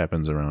itself, which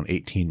happens around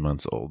 18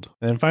 months old.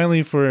 And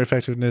finally, for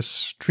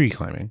effectiveness, tree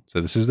climbing. So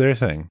this is their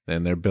thing,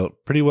 and they're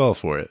built pretty well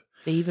for it.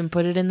 They even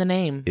put it in the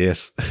name.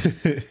 Yes,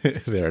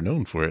 they are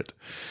known for it.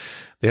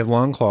 They have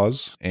long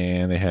claws,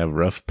 and they have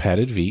rough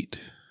padded feet.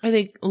 Are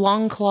they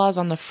long claws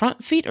on the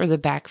front feet or the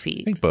back I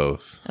feet? think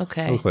both.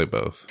 Okay. Look like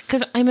both.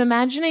 Because I'm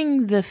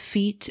imagining the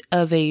feet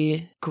of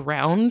a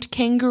ground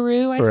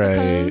kangaroo, I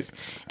Right. suppose.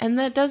 And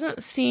that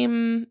doesn't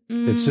seem...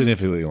 It's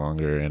significantly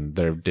longer, and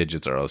their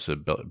digits are also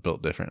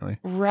built differently.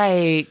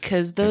 Right,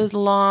 because those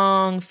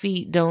long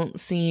feet don't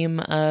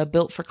seem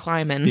built for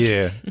climbing.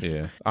 Yeah.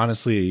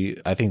 Honestly,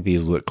 I think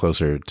these look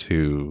closer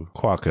to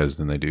quokkas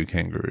than they do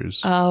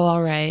kangaroos. Oh,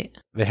 all right.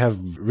 They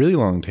have really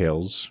long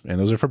tails, and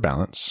those are for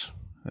balance.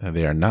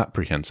 They are not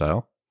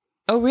prehensile.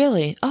 Oh,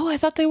 really? Oh, I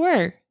thought they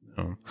were.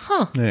 Oh.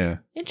 Huh. Yeah.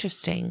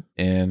 Interesting.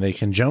 And they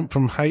can jump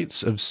from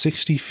heights of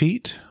 60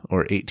 feet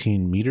or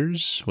 18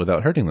 meters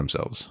without hurting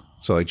themselves.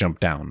 So like jump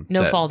down.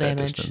 No fall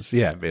damage. Distance.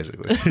 Yeah,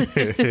 basically.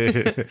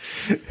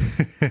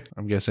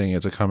 I'm guessing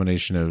it's a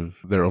combination of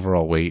their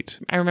overall weight.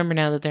 I remember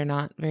now that they're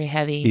not very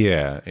heavy.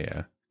 Yeah.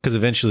 Because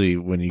eventually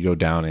when you go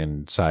down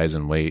in size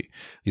and weight,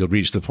 you'll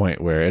reach the point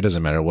where it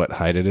doesn't matter what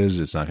height it is.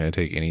 It's not going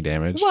to take any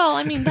damage. Well,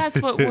 I mean,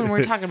 that's what when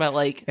we're talking about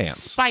like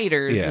ants.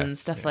 Spiders and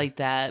stuff like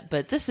that.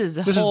 But this is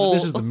This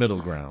is the middle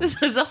ground.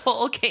 This is a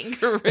whole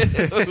kangaroo.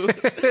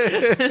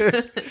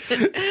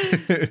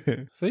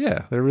 So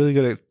yeah, they're really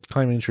good at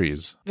climbing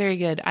trees. Very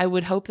good. I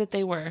would hope that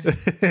they were.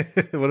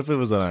 What if it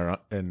was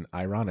an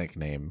ironic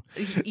name?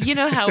 You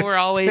know how we're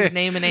always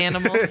naming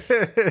animals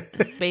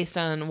based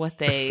on what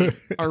they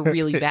are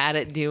really bad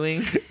at doing?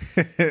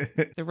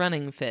 The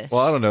running fish.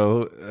 Well, I don't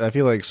know. I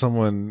feel like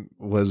someone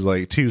was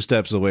like 2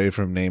 steps away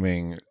from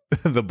naming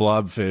the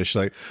blobfish,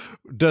 like,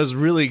 does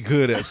really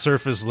good at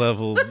surface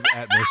level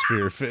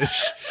atmosphere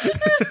fish.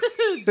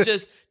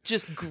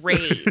 Just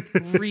great.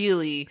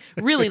 Really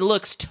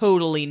looks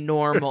totally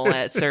normal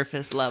at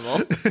surface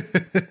level.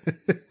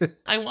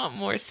 I want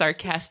more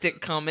sarcastic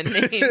common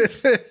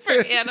names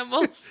for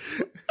animals.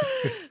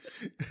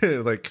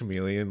 Like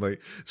chameleon,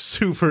 like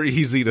super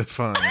easy to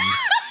find.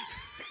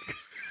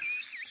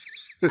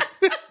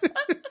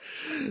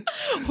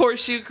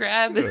 Horseshoe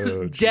crab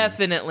is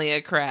definitely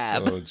a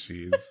crab. Oh,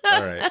 jeez.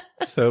 All right.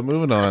 So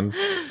moving on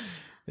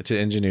to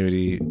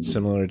ingenuity,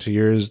 similar to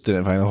yours,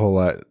 didn't find a whole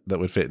lot that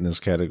would fit in this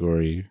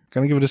category.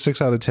 Gonna give it a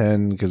 6 out of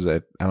 10 because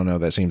I don't know,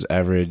 that seems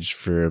average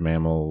for a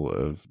mammal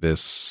of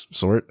this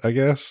sort, I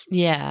guess.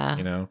 Yeah.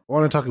 You know, I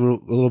want to talk a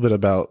little bit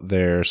about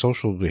their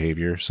social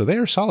behavior. So they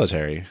are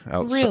solitary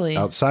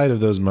outside of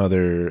those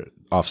mother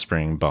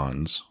offspring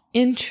bonds.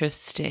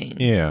 Interesting.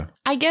 Yeah.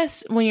 I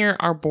guess when you're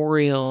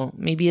arboreal,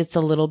 maybe it's a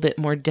little bit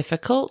more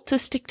difficult to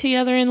stick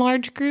together in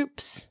large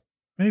groups.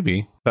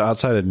 Maybe. But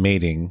outside of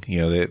mating, you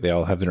know, they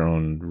all have their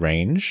own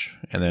range.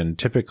 And then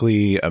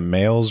typically a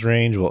male's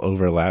range will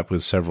overlap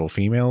with several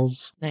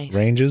females'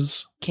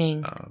 ranges.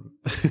 King.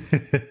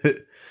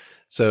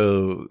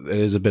 So it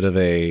is a bit of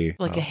a...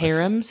 Like a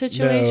harem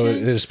situation? No,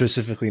 it is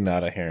specifically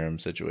not a harem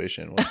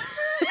situation.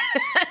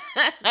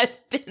 I've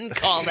been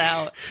called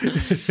out.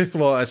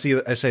 Well, I say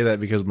that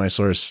because my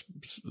source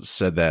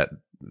said that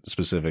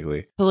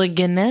specifically.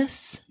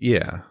 Polygynous?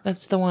 Yeah.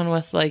 That's the one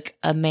with like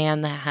a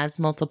man that has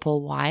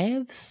multiple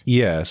wives?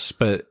 Yes,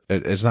 but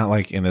it's not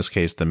like in this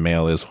case the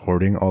male is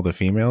hoarding all the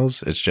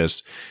females. It's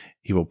just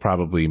he will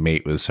probably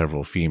mate with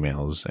several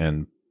females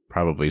and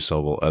probably so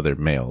will other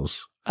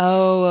males.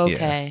 Oh,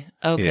 okay.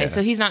 Yeah. Okay. Yeah.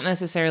 So he's not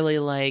necessarily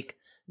like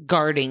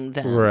guarding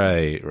them.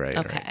 Right.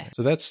 Okay. Right.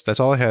 So that's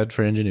all I had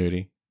for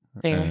ingenuity.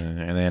 Fair.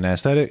 And then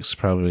aesthetics,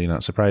 probably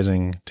not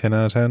surprising. 10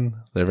 out of 10.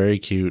 They're very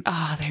cute.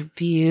 Oh, they're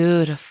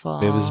beautiful.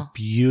 They have this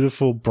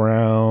beautiful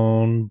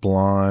brown,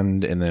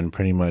 blonde, and then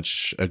pretty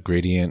much a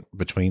gradient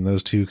between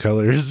those two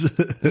colors.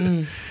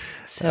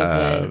 So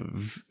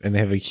good. And they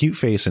have a cute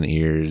face and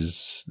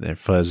ears. They're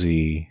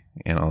fuzzy,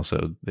 and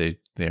also they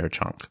are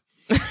chonk.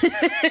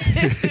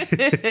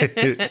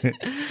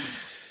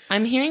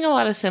 I'm hearing a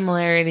lot of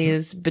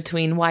similarities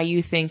between why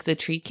you think the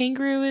tree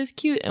kangaroo is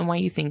cute and why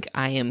you think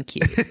I am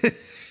cute.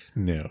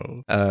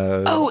 No.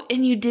 Oh,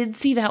 and you did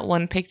see that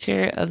one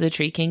picture of the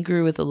tree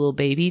kangaroo with a little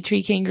baby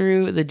tree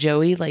kangaroo, the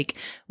Joey, like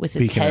with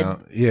its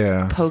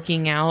head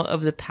poking out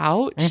of the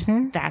pouch.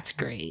 Mm-hmm. That's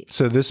great.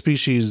 So this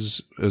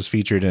species was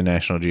featured in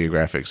National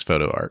Geographic's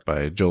photo arc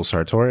by Joel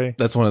Sartore.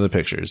 That's one of the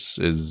pictures,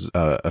 is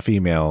a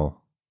female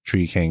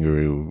tree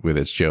kangaroo with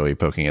its Joey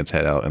poking its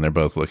head out, and they're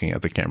both looking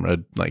at the camera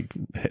like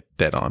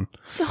dead on.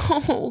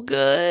 So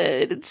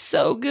good. It's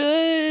so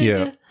good.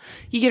 Yeah.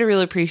 You get a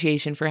real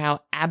appreciation for how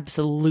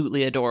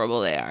absolutely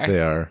adorable they are. They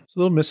are. It's a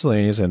little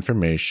miscellaneous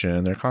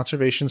information. Their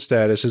conservation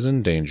status is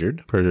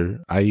endangered per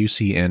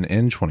IUCN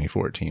in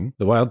 2014.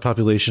 The wild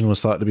population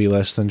was thought to be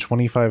less than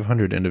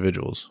 2,500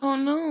 individuals. Oh,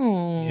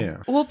 no.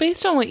 Yeah. Well,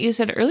 based on what you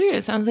said earlier,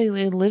 it sounds like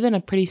they live in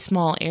a pretty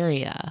small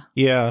area.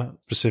 Yeah,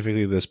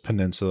 specifically this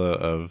peninsula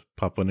of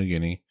Papua New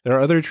Guinea. There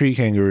are other tree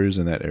kangaroos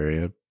in that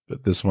area,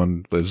 but this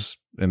one lives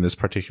in this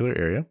particular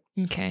area.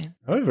 Okay.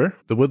 However,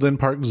 the Woodland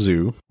Park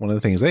Zoo, one of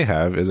the things they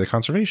have is a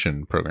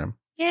conservation program.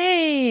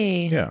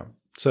 Yay! Yeah.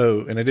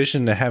 So in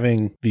addition to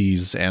having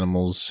these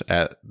animals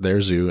at their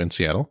zoo in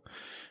Seattle,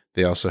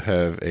 they also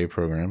have a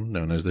program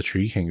known as the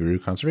Tree Kangaroo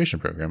Conservation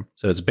Program.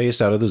 So it's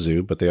based out of the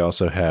zoo, but they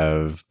also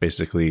have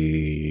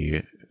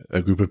basically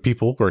a group of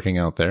people working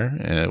out there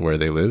where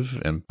they live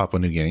in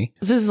Papua New Guinea.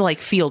 This is like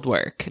field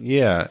work.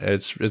 Yeah,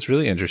 it's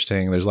really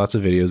interesting. There's lots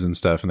of videos and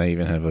stuff, and they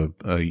even have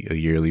a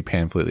yearly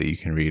pamphlet that you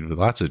can read with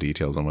lots of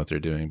details on what they're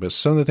doing. But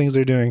some of the things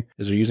they're doing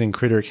is they're using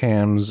critter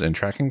cams and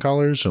tracking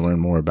collars to learn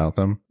more about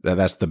them.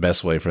 That's the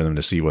best way for them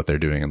to see what they're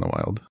doing in the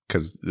wild,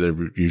 because they're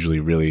usually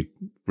really,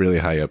 really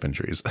high up in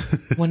trees.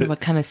 Wonder what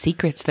kind of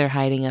secrets they're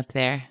hiding up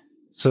there.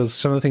 So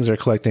some of the things they're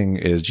collecting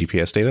is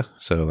GPS data.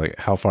 So like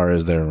how far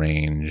is their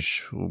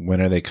range?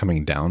 When are they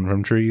coming down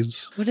from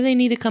trees? What do they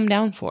need to come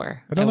down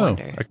for? I don't know.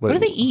 Wonder. What do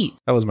they eat?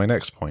 That was my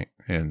next point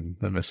in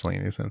the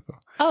miscellaneous info.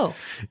 Oh.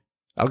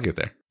 I'll get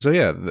there. So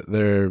yeah,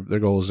 their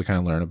goal is to kind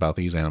of learn about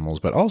these animals,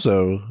 but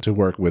also to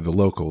work with the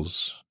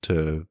locals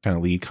to kind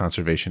of lead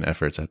conservation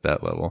efforts at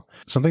that level.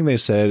 Something they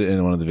said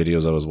in one of the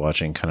videos I was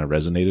watching kind of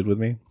resonated with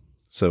me.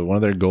 So one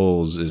of their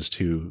goals is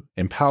to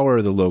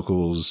empower the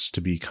locals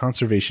to be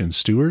conservation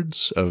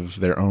stewards of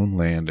their own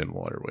land and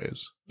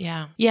waterways.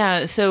 Yeah.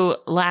 Yeah. So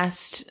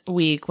last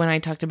week when I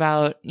talked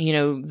about,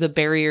 the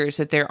barriers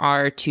that there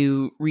are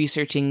to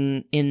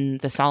researching in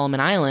the Solomon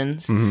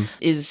Islands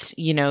is,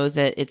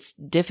 that it's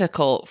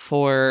difficult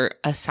for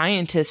a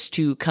scientist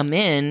to come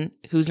in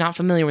who's not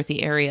familiar with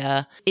the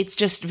area. It's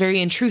just very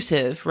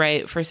intrusive,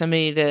 right? For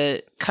somebody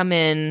to come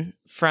in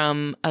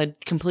from a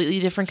completely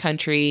different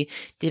country.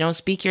 They don't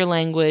speak your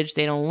language.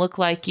 They don't look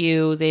like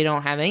you. They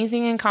don't have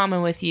anything in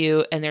common with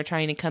you. And they're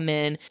trying to come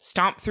in,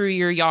 stomp through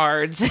your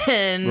yards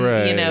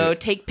and,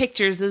 take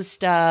pictures of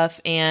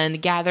stuff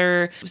and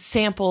gather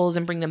samples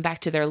and bring them back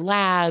to their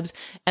labs.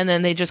 And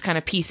then they just kind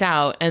of peace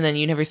out. And then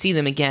you never see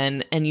them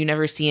again. And you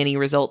never see any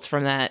results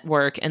from that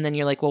work. And then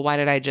you're like, well, why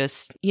did I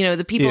just,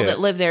 the people that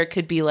live there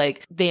could be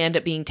like, they end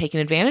up being taken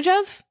advantage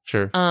of.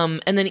 Sure.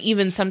 And then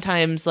even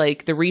sometimes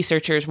like the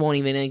researchers won't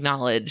even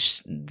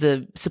acknowledge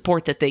the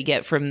support that they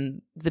get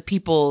from the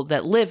people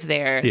that live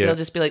there. Yeah. They'll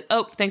just be like,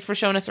 oh, thanks for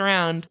showing us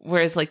around.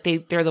 Whereas like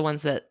they're the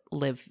ones that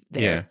live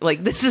there. Yeah.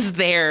 Like this is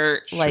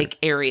their like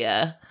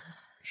area.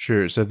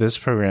 Sure. So this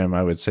program,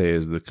 I would say,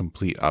 is the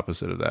complete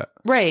opposite of that.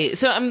 Right.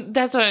 So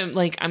that's what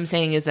I'm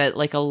saying is that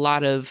like a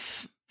lot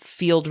of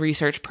field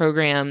research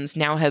programs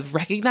now have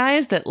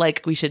recognized that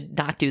like we should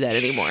not do that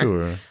anymore.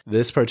 Sure.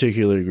 This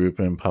particular group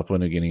in Papua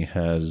New Guinea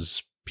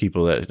has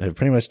people that have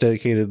pretty much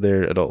dedicated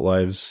their adult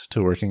lives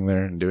to working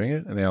there and doing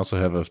it. And they also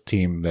have a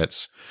team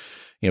that's,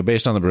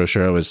 based on the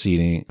brochure I was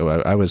seeing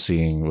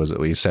was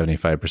at least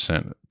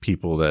 75%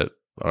 people that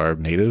are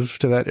native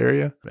to that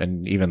area.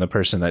 And even the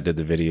person that did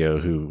the video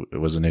who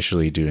was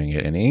initially doing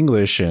it in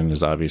English and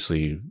is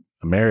obviously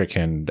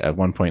American, at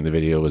one point in the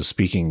video was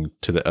speaking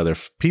to the other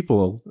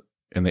people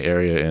in the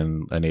area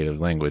in a native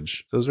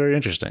language. So it was very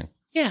interesting.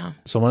 Yeah.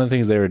 So one of the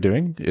things they were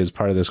doing is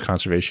part of this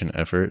conservation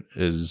effort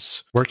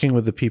is working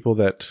with the people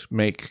that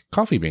make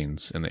coffee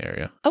beans in the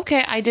area.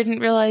 Okay. I didn't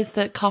realize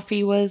that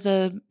coffee was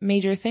a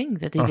major thing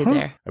that they did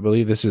there. I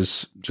believe this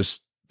is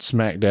just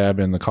smack dab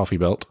in the coffee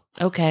belt.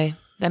 Okay.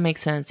 That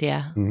makes sense.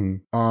 Yeah. Mm-hmm.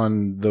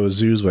 On the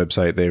zoo's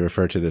website, they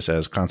refer to this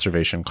as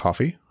conservation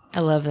coffee. I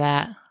love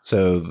that.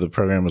 So the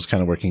program was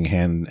kind of working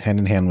hand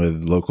in hand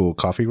with local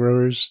coffee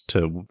growers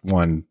to,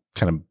 one,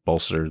 kind of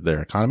bolster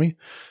their economy,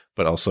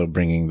 but also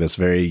bringing this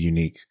very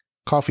unique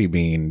coffee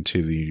bean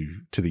to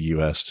the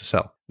U.S. to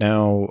sell.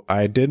 Now,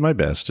 I did my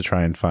best to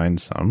try and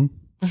find some.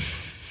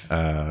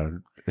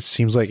 It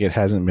seems like it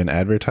hasn't been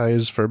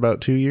advertised for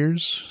about 2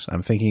 years.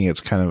 I'm thinking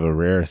it's kind of a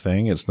rare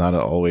thing. It's not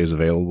an always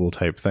available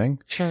type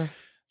thing. Sure.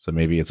 So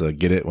maybe it's a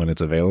get it when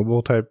it's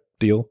available type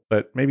deal,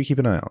 but maybe keep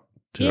an eye out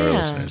to our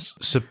listeners.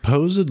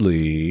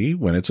 Supposedly,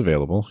 when it's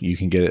available, you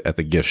can get it at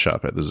the gift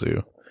shop at the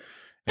zoo.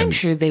 I'm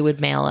sure they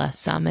would mail us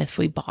some if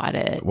we bought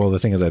it. Well, the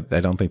thing is, I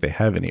don't think they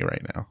have any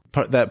right now.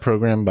 That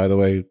program, by the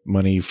way,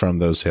 money from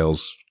those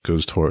sales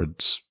goes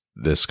towards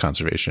this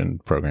conservation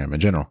program in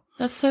general.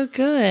 That's so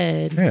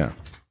good. Yeah.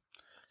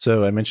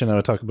 So I mentioned I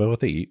would talk about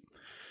what they eat.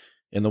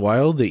 In the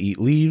wild, they eat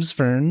leaves,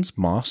 ferns,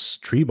 moss,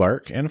 tree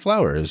bark, and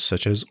flowers,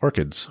 such as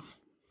orchids.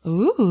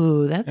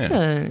 Ooh, that's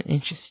an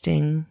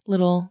interesting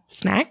little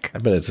snack. I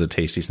bet it's a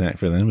tasty snack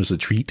for them. It's a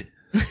treat.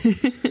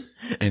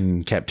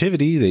 In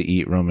captivity, they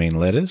eat romaine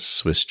lettuce,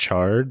 Swiss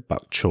chard,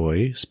 bok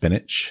choy,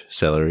 spinach,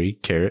 celery,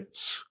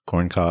 carrots,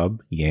 corn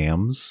cob,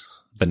 yams,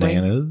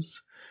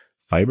 bananas,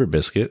 fiber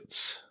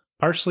biscuits,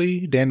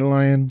 parsley,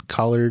 dandelion,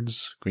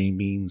 collards, green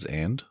beans,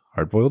 and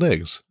hard-boiled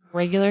eggs.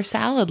 Regular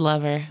salad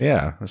lover.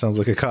 Yeah, that sounds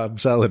like a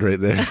Cobb salad right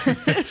there.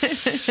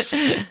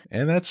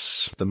 And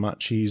that's the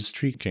Matschie's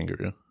tree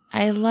kangaroo.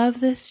 I love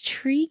this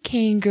tree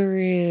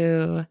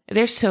kangaroo.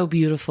 They're so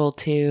beautiful,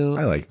 too.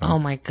 I like them. Oh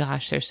my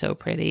gosh, they're so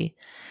pretty.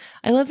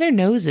 I love their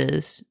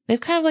noses. They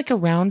have kind of like a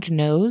round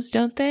nose,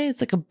 don't they?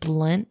 It's like a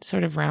blunt,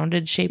 sort of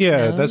rounded shaped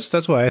nose.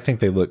 That's why I think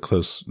they look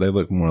close. They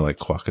look more like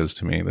quokkas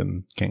to me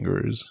than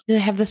kangaroos. Do they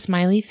have the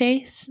smiley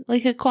face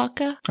like a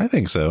quokka? I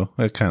think so.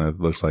 It kind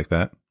of looks like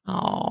that.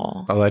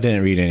 Oh. Although I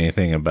didn't read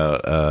anything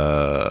about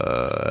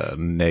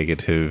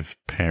negative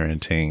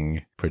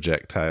parenting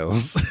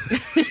projectiles.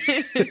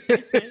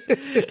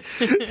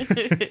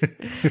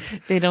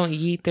 They don't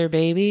yeet their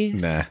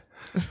babies? Nah.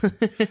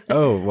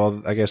 Oh,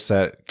 well, I guess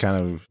that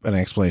kind of an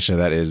explanation of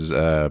that is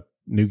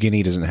New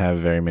Guinea doesn't have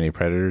very many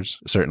predators.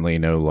 Certainly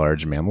no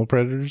large mammal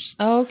predators.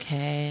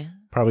 Okay.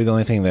 Probably the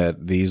only thing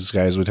that these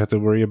guys would have to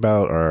worry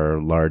about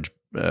are large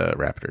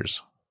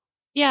raptors.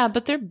 Yeah,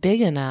 but they're big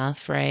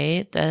enough,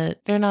 right?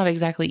 That they're not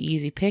exactly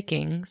easy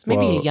pickings.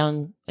 Maybe a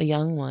young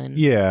one.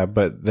 Yeah,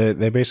 but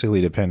they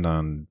basically depend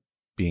on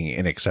being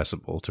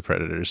inaccessible to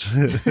predators.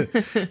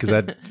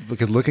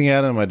 Because looking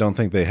at them, I don't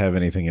think they have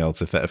anything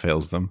else if that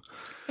fails them.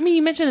 I mean,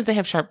 you mentioned that they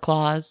have sharp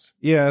claws.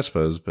 Yeah, I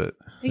suppose, but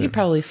They could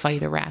probably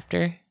fight a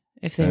raptor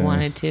if they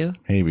wanted to.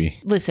 Maybe.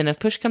 Listen, if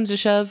push comes to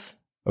shove.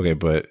 Okay,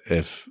 but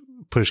if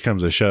push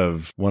comes to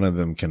shove, one of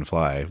them can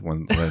fly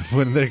when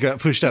they got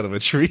pushed out of a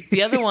tree.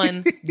 The other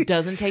one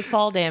doesn't take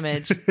fall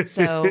damage.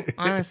 So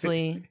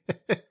honestly,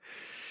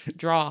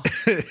 draw.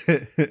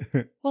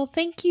 Well,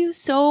 thank you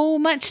so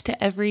much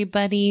to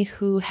everybody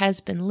who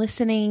has been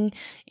listening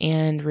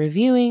and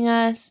reviewing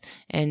us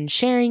and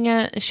sharing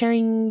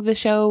the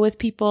show with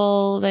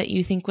people that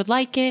you think would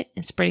like it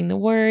and spreading the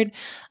word.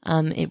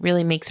 It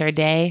really makes our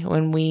day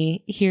when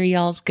we hear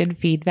y'all's good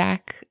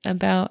feedback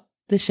about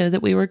the show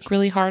that we work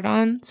really hard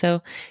on.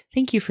 So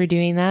thank you for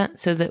doing that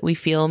so that we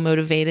feel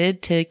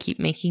motivated to keep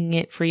making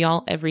it for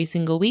y'all every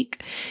single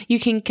week. You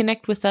can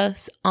connect with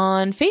us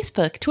on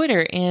Facebook,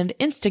 Twitter, and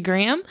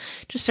Instagram.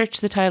 Just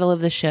search the title of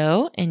the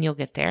show and you'll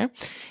get there.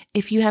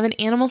 If you have an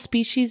animal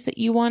species that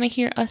you want to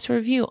hear us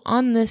review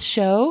on this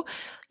show,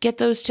 get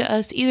those to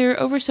us either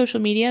over social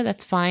media,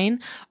 that's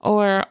fine,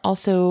 or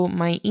also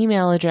my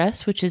email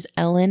address, which is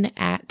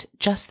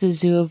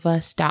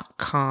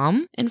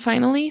ellen@justthezooofus.com. And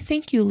finally,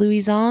 thank you, Louis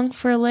Zong,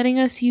 for letting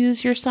us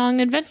use your song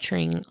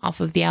Adventuring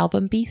off of the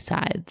album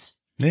B-Sides.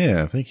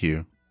 Yeah, thank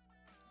you.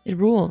 It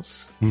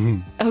rules.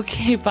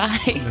 Okay,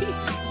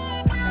 bye.